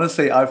 And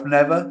honestly, I've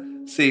never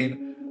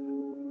seen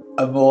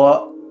a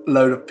more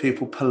load of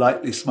people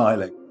politely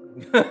smiling.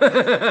 They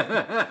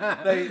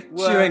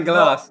were chewing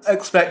glass, not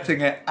expecting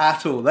it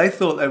at all. They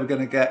thought they were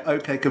going to get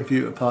OK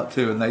Computer Part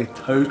 2, and they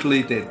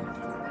totally didn't.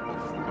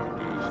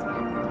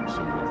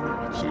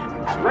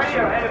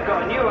 Radiohead have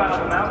got a new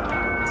album out.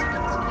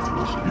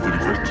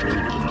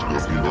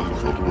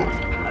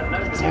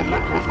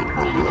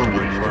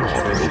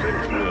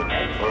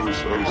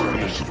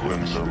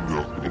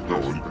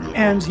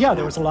 And yeah,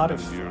 there was a lot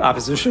of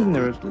opposition.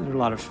 There were a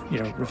lot of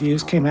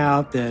reviews came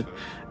out that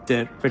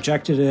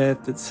rejected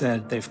it, that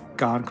said they've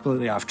gone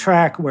completely off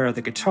track. Where are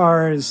the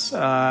guitars?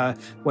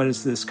 What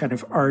is this kind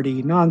of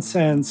arty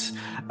nonsense?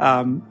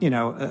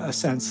 A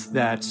sense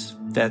that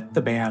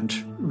the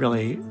band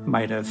really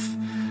might have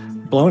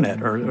blown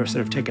it or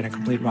sort of taken a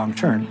complete wrong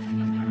turn.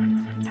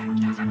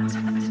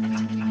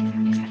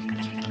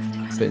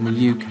 But in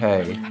the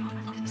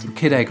UK,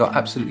 Kid A got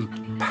absolutely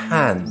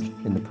panned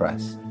in the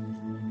press.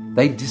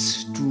 They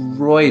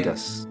destroyed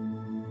us.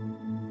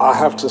 I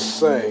have to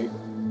say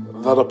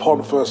that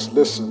upon first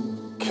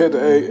listen, Kid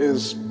A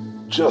is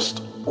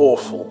just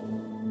awful.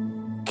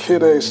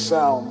 Kid A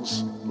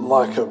sounds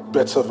like a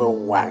bit of a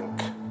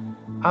wank.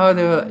 Oh,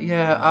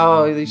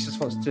 he just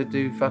wants to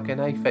do fucking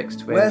Aphex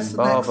Twin. Where's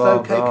the next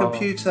OK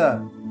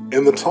Computer?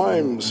 In the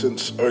time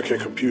since OK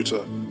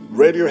Computer,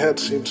 Radiohead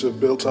seems to have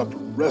built up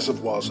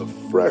reservoirs of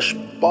fresh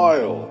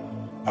bile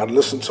and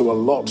listened to a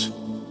lot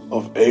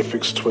of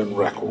Aphex Twin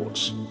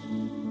records.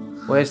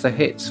 Where's the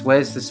hits?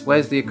 Where's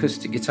the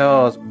acoustic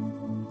guitars?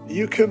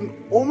 You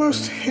can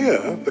almost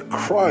hear the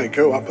cry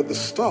go up at the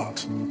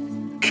start.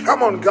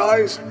 Come on,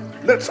 guys,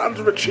 let's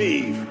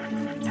underachieve.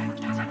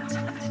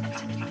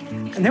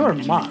 And they were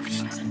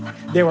mocked.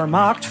 They were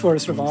mocked for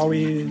sort of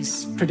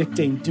always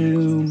predicting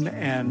doom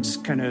and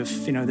kind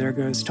of, there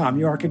goes Tom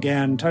York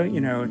again,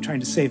 trying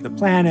to save the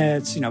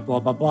planet, blah,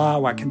 blah, blah.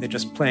 Why can't they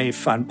just play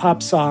fun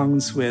pop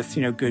songs with,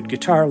 good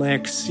guitar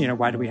licks?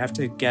 Why do we have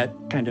to get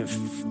kind of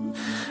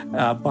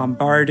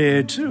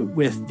bombarded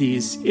with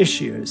these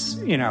issues,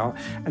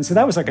 And so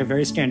that was like a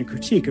very standard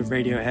critique of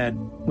Radiohead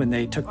when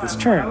they took this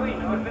turn.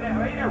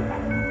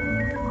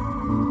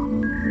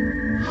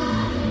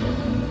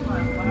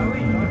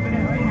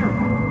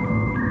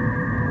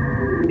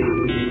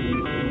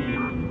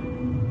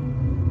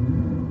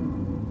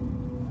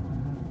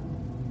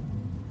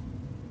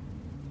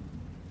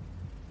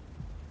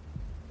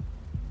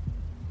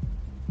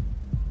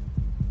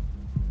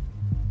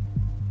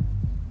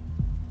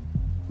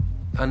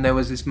 And there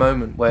was this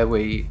moment where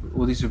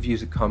all these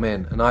reviews had come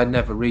in, and I'd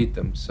never read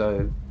them,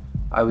 so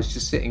I was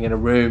just sitting in a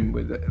room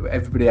with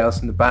everybody else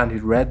in the band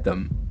who'd read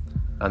them,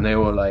 and they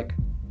were like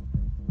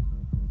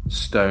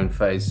stone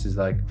faces,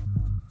 like,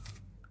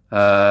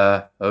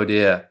 oh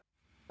dear.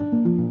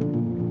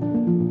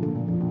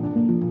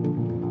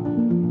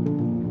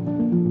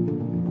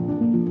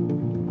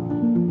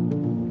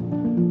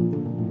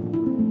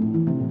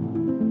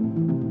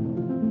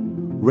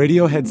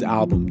 Radiohead's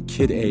album,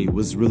 Kid A,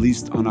 was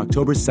released on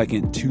October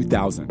 2nd,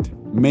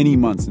 2000, many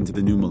months into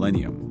the new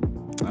millennium.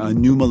 A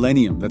new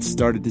millennium that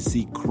started to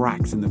see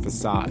cracks in the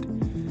facade.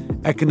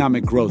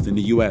 Economic growth in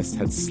the U.S.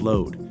 had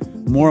slowed.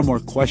 More and more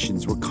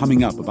questions were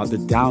coming up about the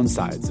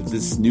downsides of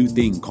this new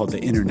thing called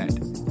the internet.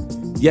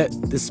 Yet,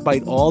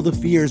 despite all the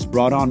fears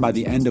brought on by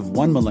the end of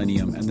one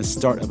millennium and the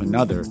start of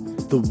another,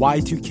 the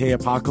Y2K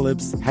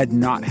apocalypse had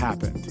not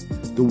happened.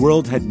 The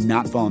world had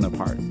not fallen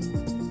apart.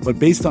 But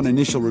based on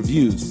initial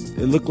reviews,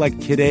 it looked like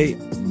Kid A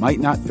might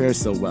not fare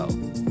so well.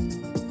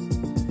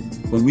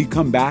 When we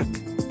come back,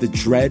 the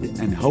dread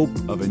and hope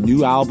of a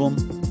new album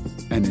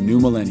and a new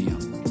millennium.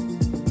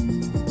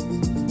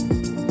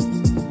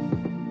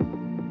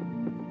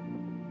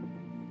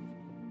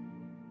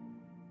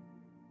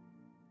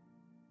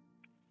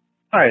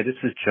 Hi, this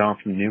is John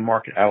from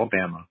Newmarket,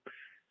 Alabama.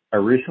 I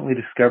recently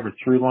discovered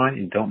Throughline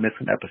and don't miss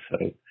an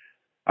episode.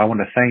 I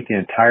want to thank the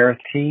entire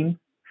team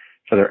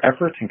for their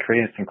efforts in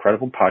creating this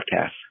incredible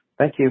podcast.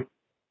 Thank you.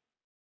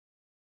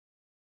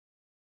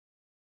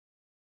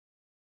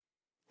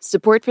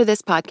 Support for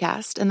this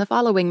podcast and the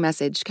following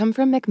message come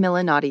from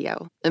Macmillan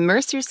Audio.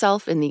 Immerse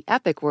yourself in the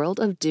epic world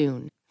of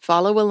Dune.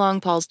 Follow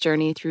along Paul's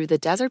journey through the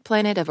desert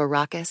planet of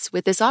Arrakis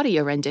with this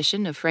audio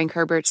rendition of Frank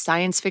Herbert's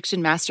science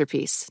fiction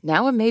masterpiece,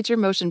 now a major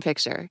motion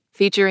picture.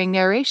 Featuring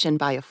narration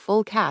by a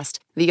full cast,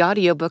 the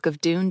audiobook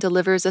of Dune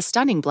delivers a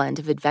stunning blend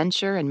of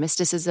adventure and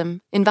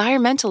mysticism,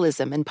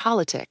 environmentalism and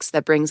politics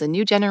that brings a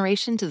new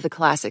generation to the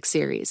classic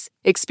series.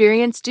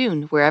 Experience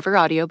Dune wherever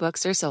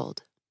audiobooks are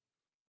sold.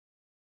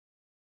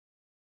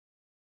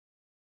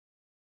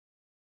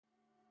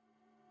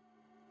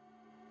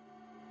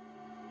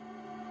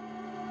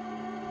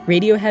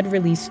 Radiohead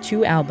released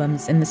 2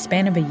 albums in the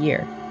span of a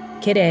year,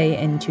 Kid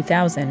A in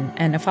 2000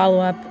 and a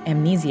follow-up,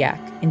 Amnesiac,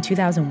 in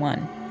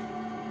 2001.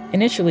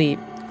 Initially,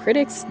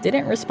 critics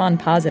didn't respond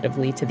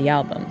positively to the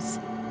albums.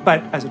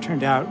 But as it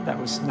turned out, that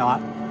was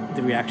not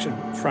the reaction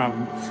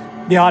from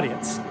the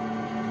audience.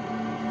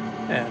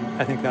 And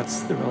I think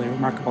that's the really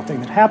remarkable thing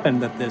that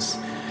happened, that this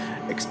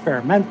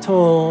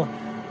experimental,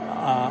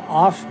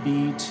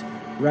 offbeat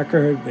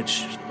record,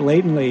 which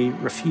blatantly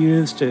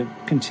refused to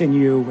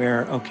continue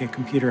where OK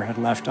Computer had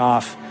left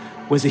off,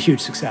 was a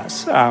huge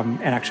success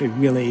and actually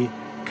really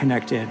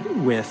connected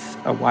with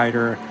a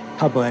wider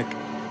public.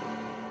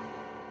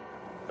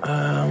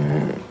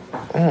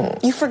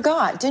 You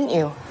forgot, didn't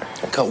you?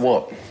 Cut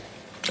what?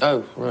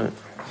 Oh, right.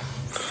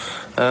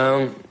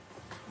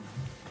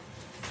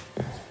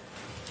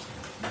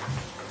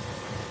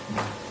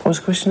 What was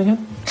the question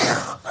again?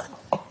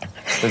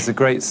 There's a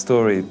great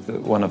story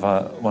that one of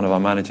our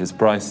managers,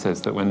 Bryce,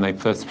 says that when they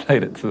first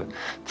played it to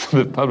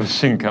the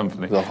publishing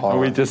company, and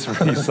we just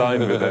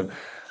re-signed with them,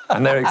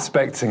 and they're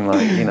expecting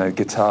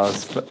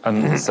guitars,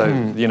 and so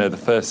the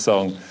first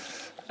song,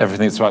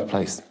 Everything's the Right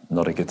Place,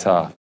 not a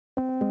guitar.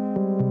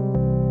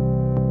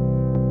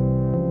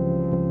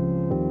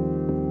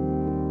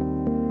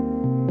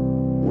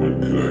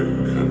 When Kid A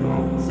came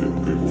out, I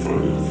think people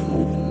found it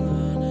difficult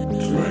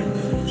to make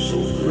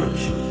sort of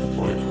connection,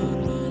 like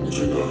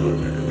to the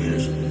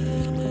music.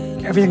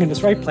 Everything in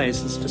Its Right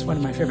Place is just one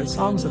of my favorite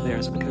songs of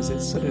theirs because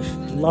it's sort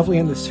of lovely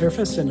on the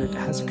surface and it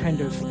has a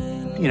kind of,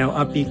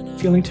 upbeat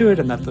feeling to it,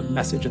 and that the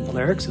message in the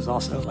lyrics is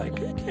also like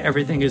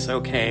everything is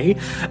okay,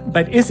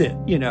 but is it?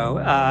 You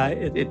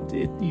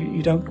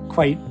don't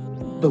quite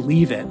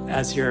believe it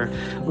as you're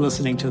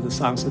listening to the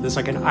song. So there's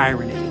like an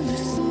irony.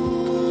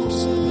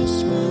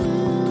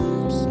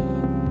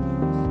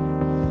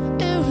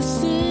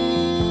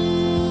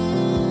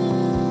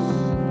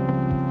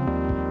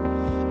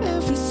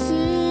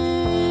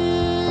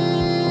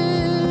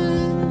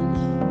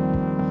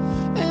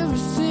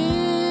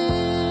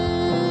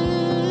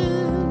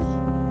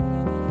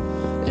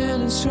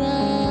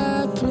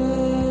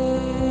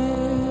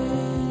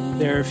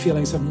 There are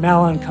feelings of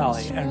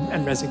melancholy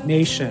and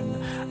resignation,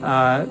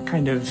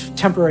 kind of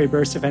temporary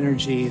bursts of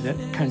energy that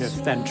kind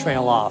of then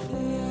trail off.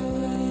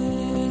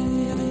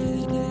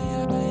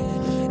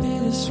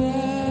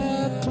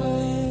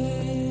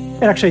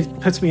 It actually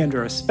puts me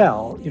under a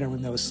spell,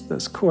 when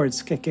those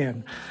chords kick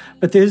in.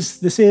 But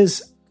this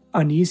is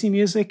uneasy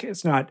music.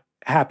 It's not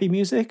happy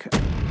music.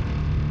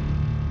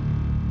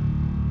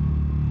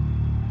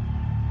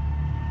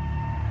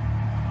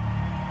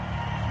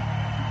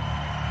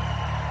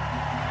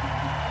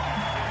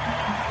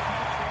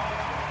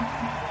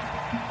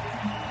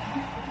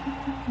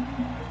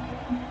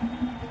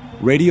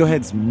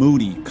 Radiohead's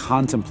moody,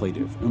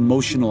 contemplative,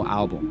 emotional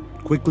album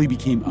quickly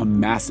became a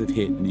massive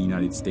hit in the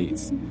United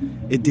States.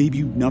 It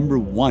debuted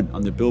 #1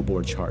 on the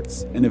Billboard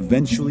charts and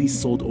eventually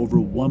sold over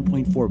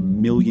 1.4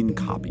 million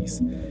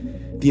copies.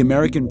 The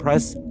American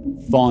press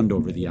fawned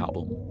over the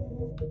album.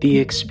 The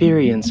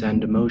experience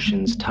and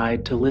emotions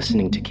tied to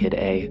listening to Kid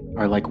A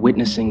are like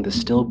witnessing the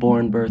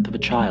stillborn birth of a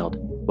child,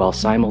 while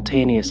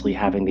simultaneously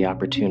having the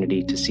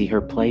opportunity to see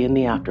her play in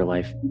the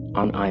afterlife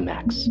on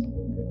IMAX.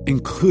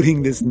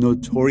 Including this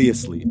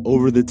notoriously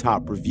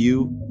over-the-top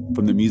review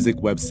from the music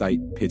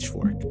website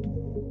Pitchfork.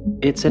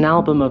 It's an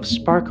album of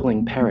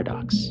sparkling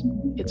paradox.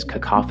 It's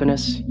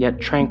cacophonous yet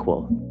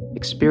tranquil,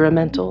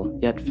 experimental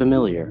yet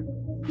familiar,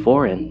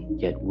 foreign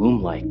yet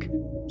womb-like,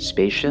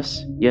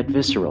 spacious yet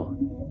visceral,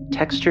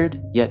 textured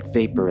yet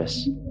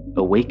vaporous,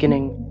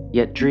 awakening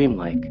yet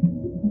dreamlike,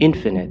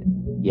 infinite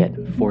yet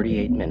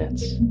 48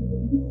 minutes.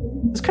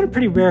 It's kind of a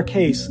pretty rare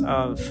case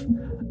of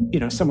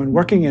someone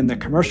working in the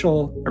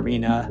commercial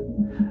arena,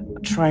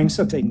 trying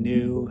something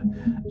new,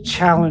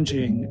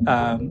 challenging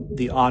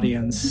the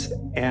audience,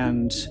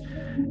 and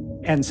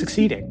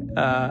succeeding,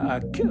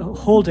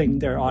 holding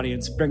their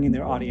audience, bringing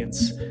their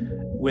audience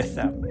with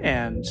them.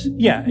 And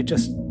yeah, it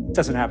just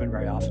doesn't happen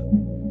very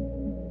often.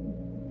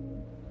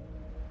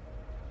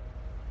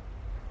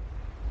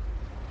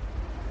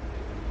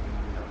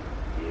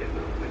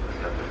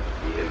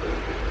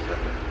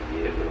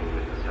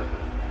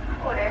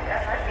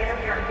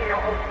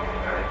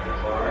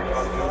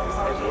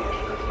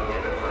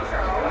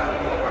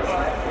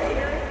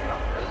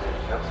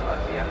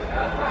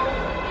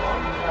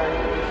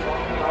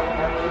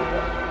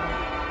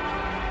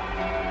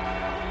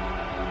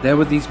 There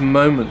were these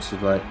moments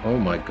of like, oh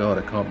my God,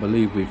 I can't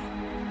believe we've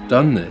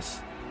done this.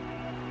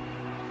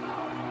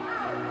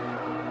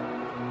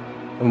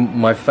 And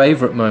my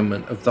favourite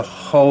moment of the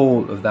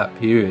whole of that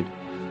period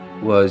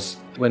was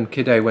when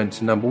Kid A went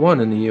to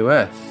 #1 in the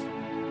US.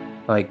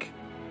 Like,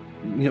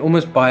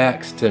 almost by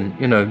accident,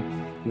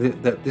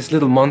 this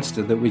little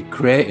monster that we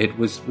created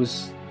was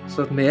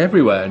suddenly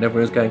everywhere, and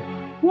everyone's going,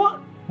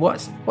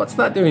 What's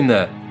that doing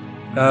there?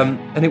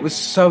 And it was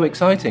so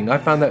exciting. I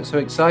found that so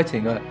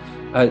exciting.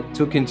 I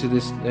took into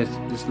this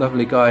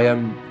lovely guy,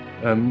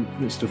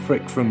 Mr.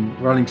 Frick from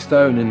Rolling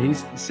Stone, and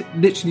he's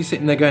literally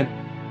sitting there going,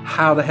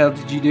 "How the hell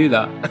did you do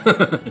that?"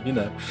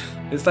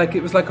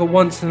 It was like a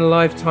once in a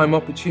lifetime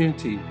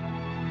opportunity.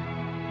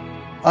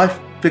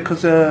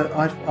 Because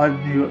I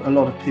knew a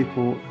lot of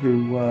people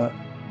who were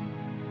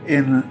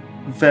in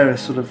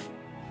various sort of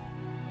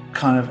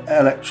kind of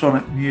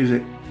electronic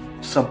music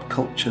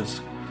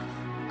subcultures,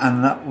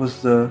 and that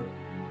was the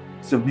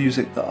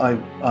music that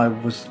I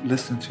was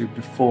listening to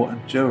before and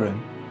during.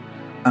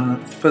 And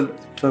for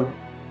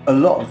a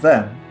lot of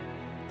them,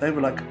 they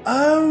were like,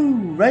 "Oh,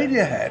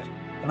 Radiohead."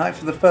 And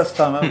for the first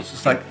time I was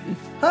just like,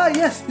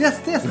 yes,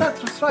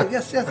 that's right,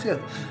 yes.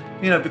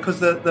 Because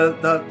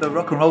the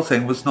rock and roll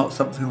thing was not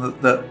something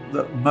that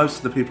most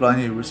of the people I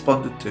knew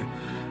responded to.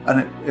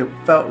 And it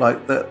felt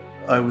like that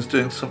I was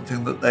doing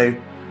something that they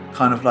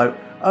kind of like,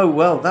 "Oh,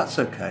 well, that's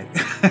okay."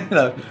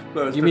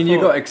 You mean you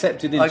got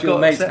accepted into your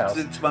mate's house? I got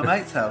accepted into my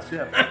mate's house,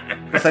 yeah.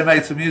 Because they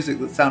made some music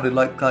that sounded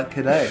like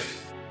Kid A.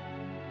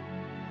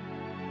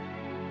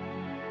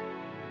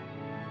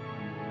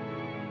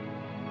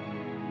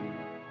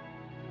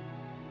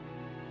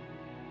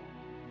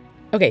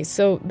 Okay,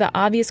 so the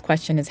obvious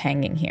question is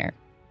hanging here.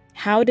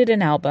 How did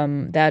an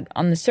album that,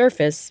 on the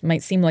surface,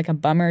 might seem like a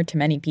bummer to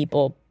many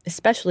people,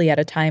 especially at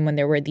a time when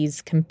there were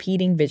these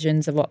competing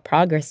visions of what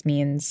progress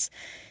means,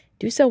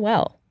 do so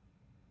well?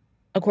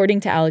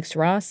 According to Alex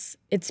Ross,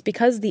 it's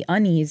because the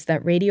unease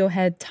that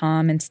Radiohead,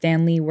 Tom, and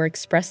Stanley were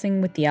expressing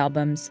with the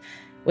albums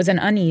was an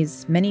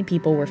unease many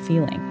people were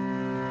feeling.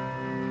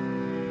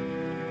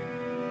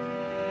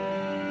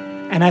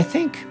 And I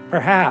think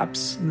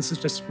perhaps, and this is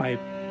just my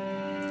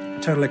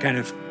totally kind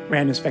of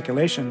random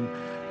speculation,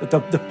 but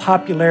the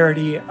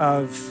popularity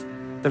of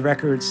the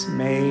records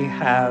may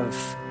have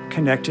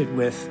connected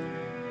with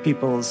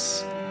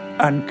people's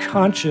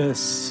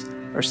unconscious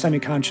or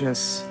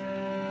semi-conscious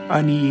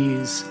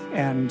unease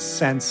and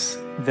sense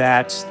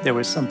that there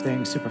was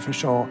something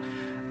superficial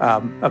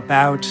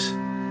about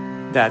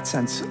that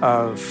sense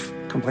of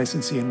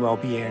complacency and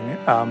well-being,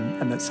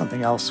 and that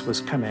something else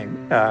was coming,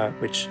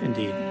 which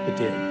indeed it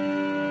did.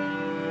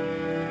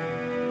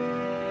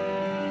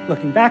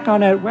 looking back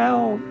on it,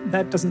 well,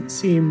 that doesn't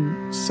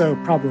seem so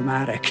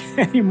problematic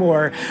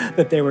anymore,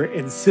 that they were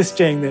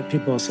insisting that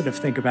people sort of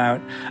think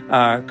about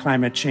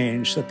climate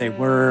change, that they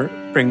were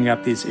bringing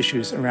up these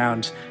issues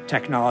around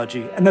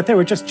technology, and that they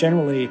were just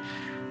generally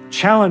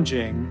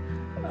challenging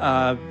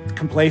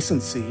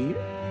complacency.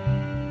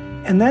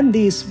 And then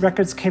these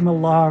records came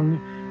along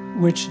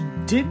which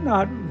did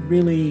not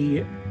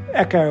really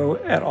echo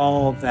at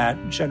all that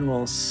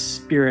general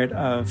spirit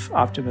of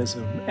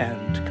optimism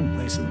and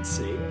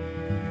complacency.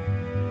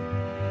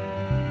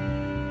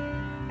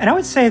 And I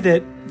would say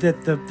that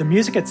the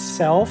music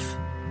itself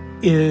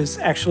is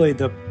actually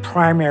the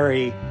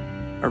primary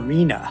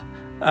arena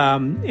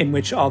in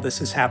which all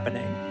this is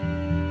happening.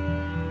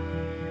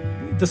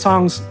 The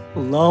songs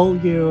lull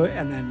you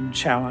and then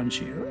challenge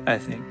you, I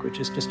think, which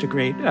is just a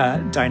great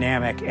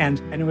dynamic.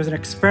 And it was an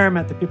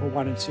experiment that people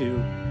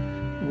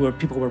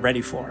were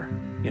ready for,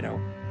 you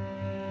know.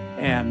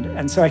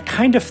 And so I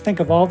kind of think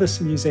of all this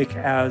music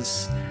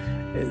as,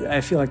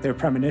 I feel like they're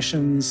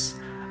premonitions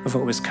of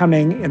what was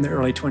coming in the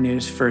early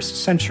 21st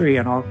century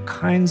and all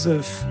kinds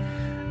of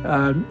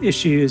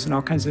issues and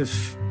all kinds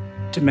of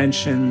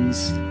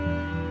dimensions.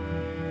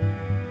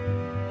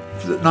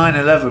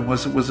 9/11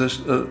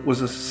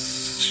 was a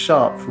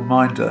sharp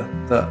reminder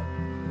that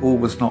all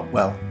was not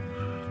well,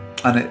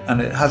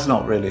 and it has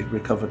not really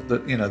recovered.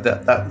 That, you know,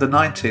 that the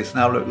 90s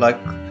now look like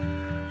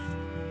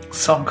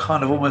some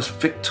kind of almost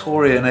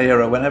Victorian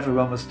era when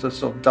everyone was just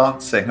sort of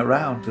dancing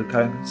around and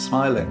kind of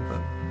smiling, but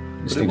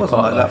it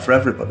wasn't like that for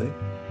everybody.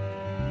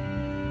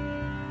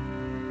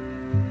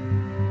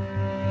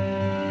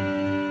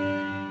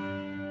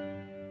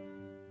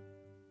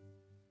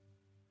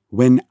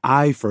 When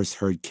I first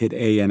heard Kid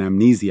A and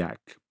Amnesiac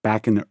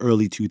back in the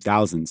early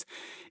 2000s,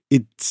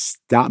 it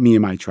stopped me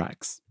in my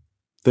tracks.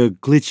 The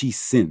glitchy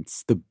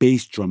synths, the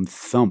bass drum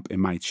thump in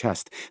my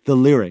chest, the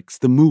lyrics,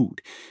 the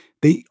mood,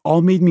 they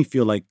all made me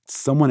feel like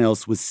someone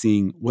else was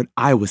seeing what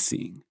I was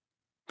seeing.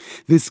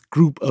 This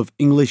group of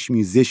English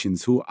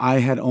musicians who I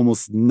had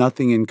almost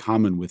nothing in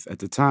common with at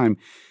the time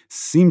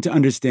seemed to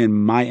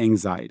understand my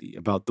anxiety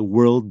about the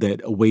world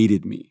that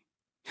awaited me.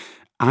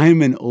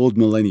 I'm an old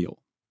millennial.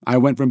 I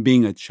went from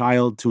being a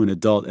child to an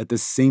adult at the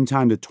same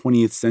time the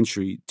 20th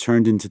century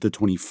turned into the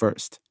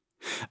 21st.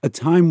 A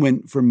time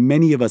when, for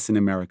many of us in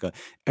America,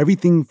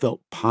 everything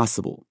felt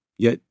possible,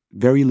 yet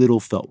very little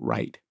felt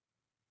right.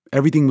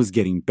 Everything was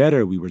getting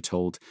better, we were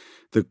told.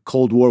 The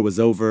Cold War was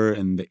over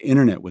and the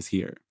internet was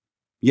here.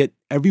 Yet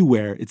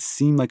everywhere, it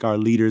seemed like our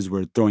leaders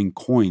were throwing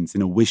coins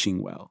in a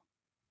wishing well.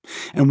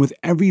 And with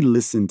every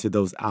listen to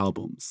those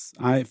albums,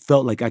 I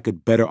felt like I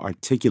could better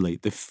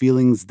articulate the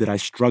feelings that I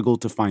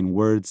struggled to find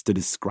words to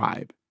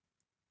describe.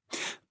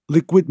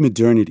 Liquid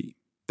modernity,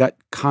 that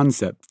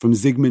concept from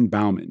Zygmunt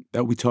Bauman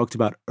that we talked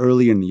about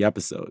earlier in the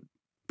episode,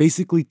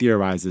 basically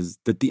theorizes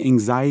that the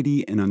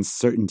anxiety and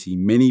uncertainty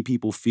many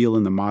people feel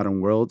in the modern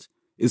world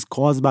is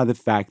caused by the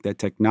fact that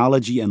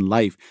technology and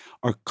life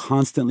are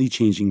constantly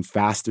changing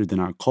faster than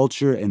our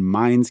culture and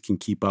minds can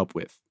keep up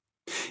with.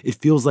 It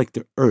feels like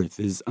the earth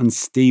is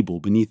unstable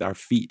beneath our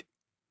feet.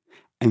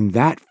 And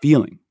that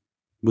feeling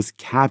was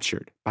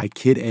captured by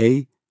Kid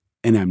A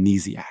and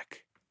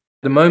Amnesiac.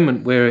 The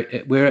moment we're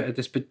at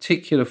this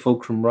particular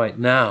fulcrum right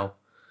now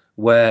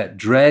where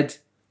dread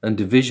and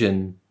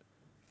division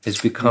has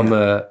become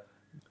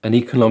an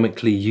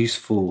economically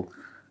useful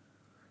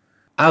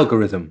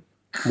algorithm,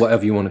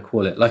 whatever you want to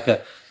call it. Like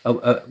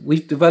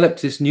we've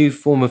developed this new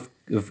form of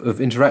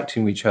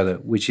interacting with each other,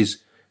 which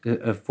is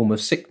a form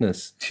of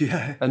sickness.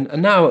 Yeah.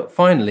 And now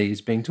finally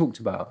it's being talked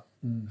about.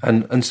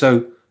 And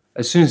so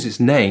as soon as it's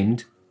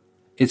named,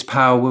 its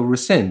power will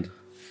rescind.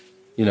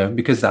 You know,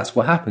 because that's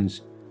what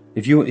happens.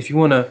 If you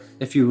want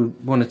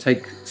to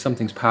take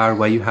something's power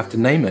away, you have to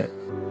name it.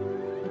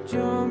 I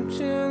jumped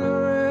in the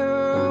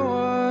river,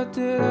 what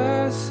did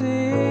I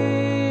see?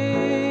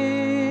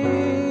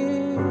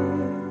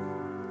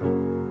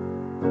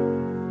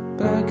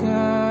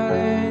 Black-eyed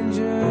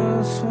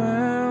angels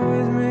swam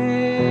with me.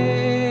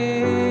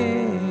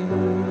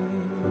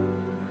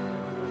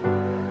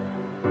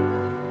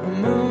 A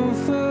moon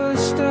full of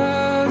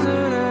stars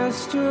and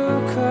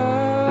astral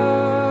cars.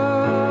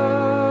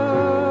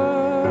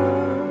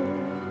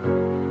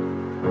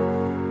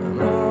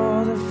 And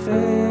all the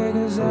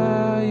figures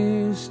I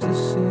used to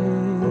see.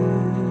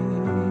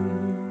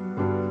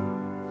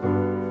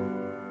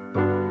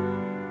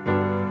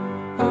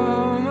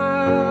 All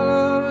my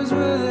lovers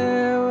were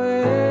there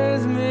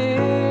with me.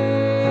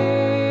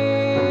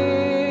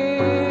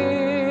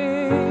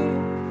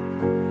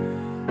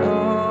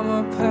 All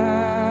my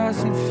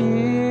past and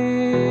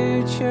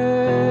future.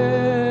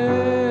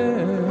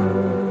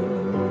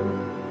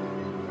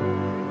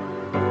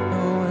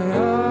 Oh, we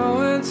all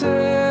went to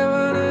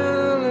heaven in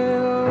a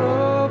little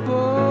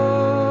rowboat.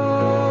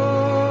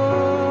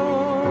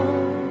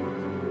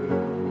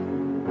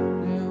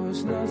 There was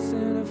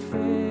nothing to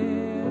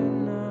fear,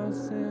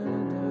 nothing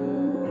to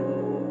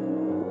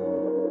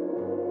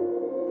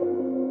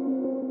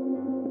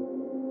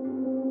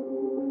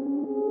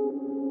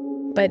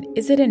But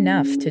is it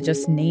enough to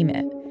just name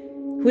it?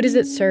 Who does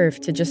it serve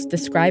to just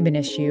describe an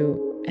issue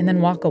and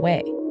then walk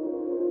away?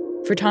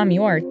 For Thom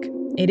Yorke,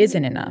 it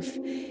isn't enough.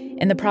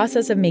 And the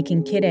process of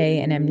making Kid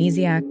A and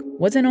Amnesiac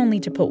wasn't only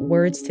to put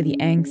words to the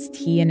angst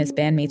he and his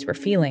bandmates were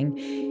feeling,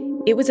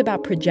 it was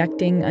about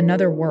projecting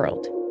another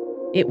world.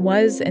 It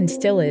was, and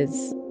still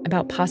is,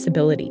 about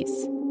possibilities.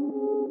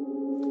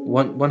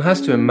 One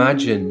has to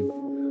imagine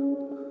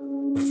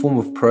a form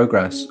of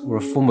progress or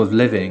a form of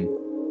living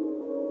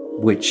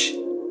which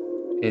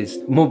is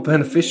more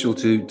beneficial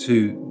to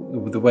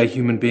the way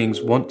human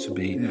beings want to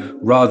be,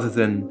 rather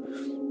than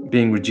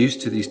being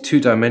reduced to these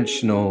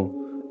two-dimensional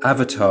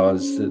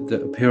avatars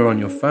that appear on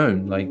your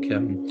phone. Like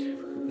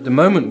the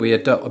moment we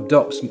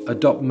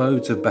adopt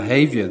modes of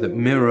behavior that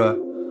mirror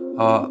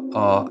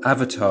our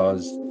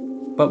avatars,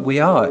 but we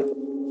are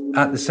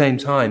at the same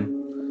time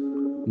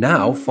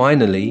now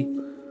finally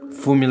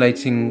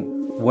formulating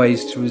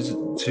ways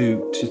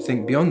to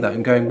think beyond that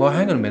and going, well,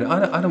 hang on a minute,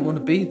 I don't want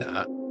to be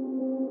that.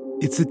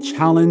 It's a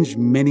challenge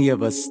many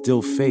of us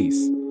still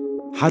face.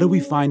 How do we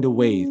find a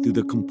way through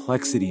the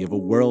complexity of a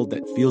world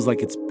that feels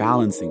like it's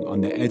balancing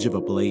on the edge of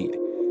a blade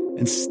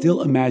and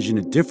still imagine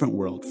a different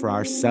world for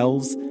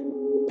ourselves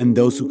and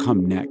those who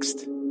come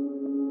next?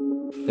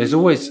 There's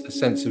always a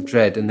sense of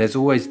dread, and there's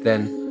always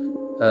then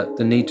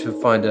the need to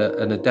find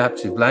an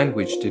adaptive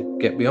language to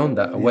get beyond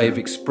that, a way of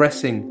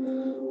expressing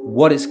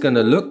what it's going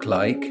to look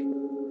like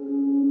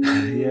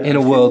in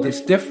a world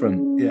that's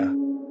different. Yeah.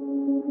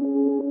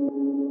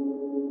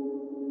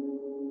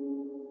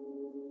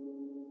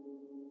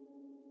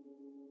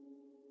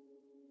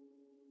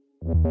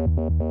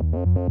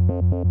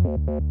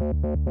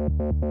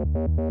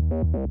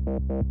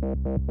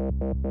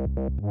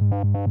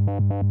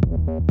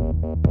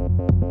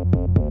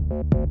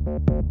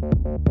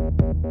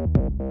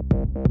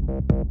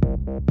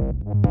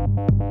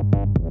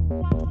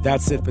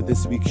 That's it for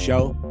this week's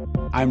show.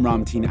 I'm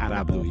Ramtin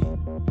Arablouei.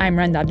 I'm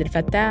Rand Abdel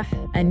Fattah,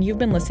 and you've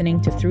been listening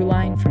to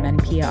Throughline from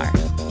NPR.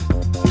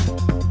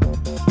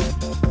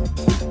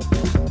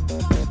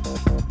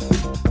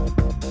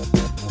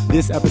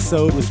 This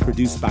episode was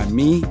produced by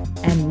me.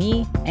 And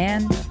me,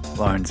 and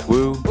Lawrence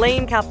Wu,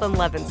 Lane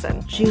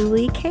Kaplan-Levinson,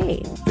 Julie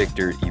Kane,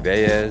 Victor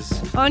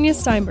Ibeez, Anya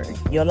Steinberg,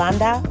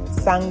 Yolanda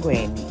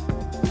Sangweni.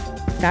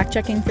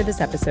 Fact-checking for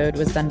this episode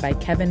was done by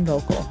Kevin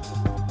Vogel.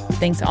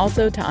 Thanks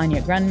also to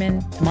Anya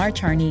Grunman, Tamar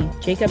Charney,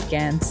 Jacob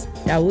Gantz,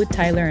 Dawood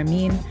Tyler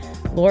Amin,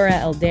 Laura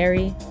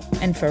Elderi,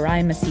 and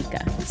Farai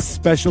Masika.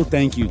 Special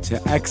thank you to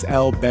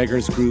XL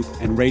Beggars Group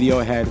and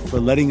Radiohead for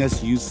letting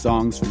us use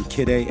songs from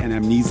Kid A and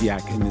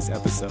Amnesiac in this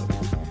episode.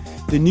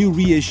 The new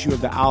reissue of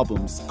the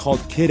albums,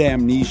 called Kid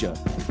Amnesia,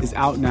 is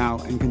out now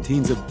and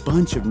contains a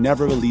bunch of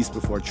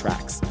never-released-before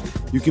tracks.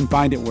 You can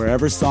find it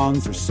wherever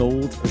songs are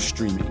sold or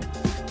streaming.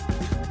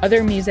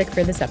 Other music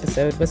for this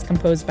episode was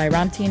composed by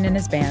Ramtin and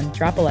his band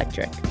Drop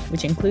Electric,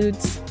 which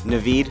includes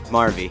Naveed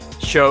Marvi,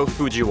 Sho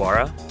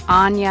Fujiwara,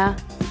 Anya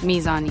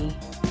Mizani.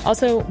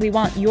 Also, we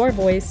want your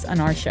voice on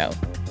our show.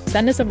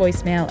 Send us a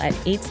voicemail at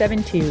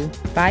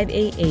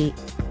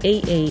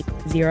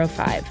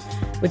 872-588-8805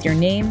 with your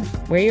name,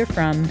 where you're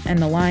from, and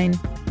the line,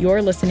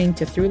 "You're listening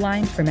to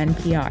Throughline from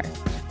NPR."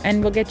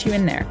 And we'll get you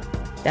in there.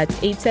 That's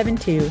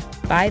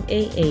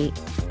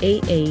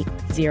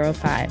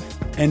 872-588-8805.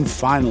 And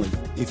finally,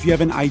 if you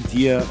have an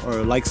idea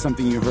or like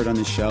something you heard on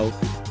the show,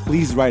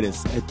 please write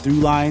us at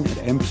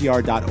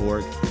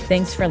throughline@npr.org.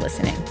 Thanks for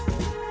listening.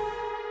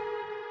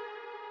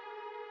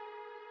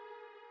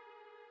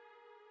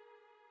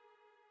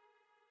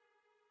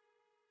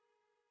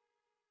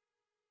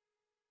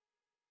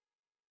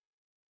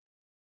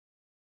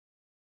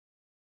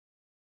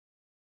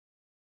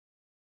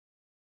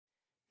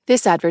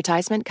 This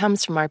advertisement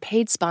comes from our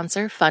paid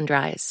sponsor,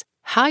 Fundrise.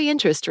 High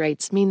interest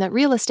rates mean that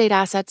real estate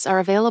assets are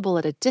available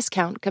at a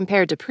discount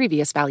compared to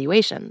previous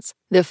valuations.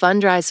 The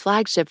Fundrise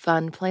Flagship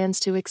Fund plans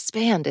to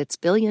expand its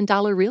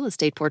billion-dollar real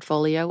estate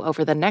portfolio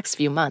over the next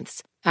few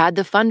months. Add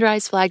the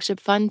Fundrise Flagship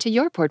Fund to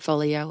your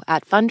portfolio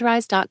at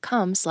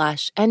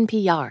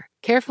fundrise.com/NPR.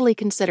 Carefully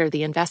consider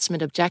the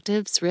investment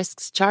objectives,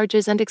 risks,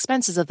 charges, and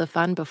expenses of the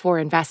fund before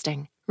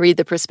investing. Read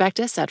the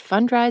prospectus at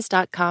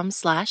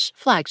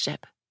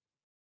fundrise.com/flagship.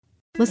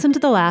 Listen to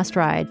The Last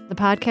Ride, the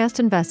podcast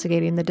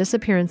investigating the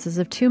disappearances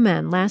of two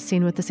men last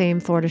seen with the same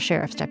Florida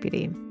sheriff's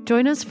deputy.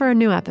 Join us for a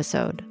new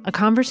episode, a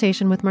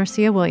conversation with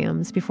Marcia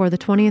Williams before the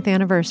 20th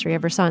anniversary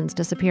of her son's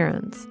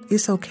disappearance.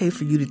 It's okay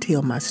for you to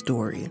tell my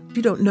story.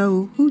 You don't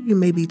know who you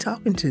may be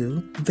talking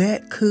to.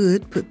 That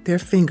could put their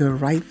finger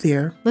right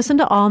there. Listen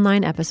to all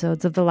 9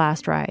 episodes of The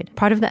Last Ride,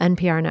 part of the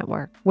NPR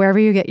network, wherever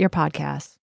you get your podcasts.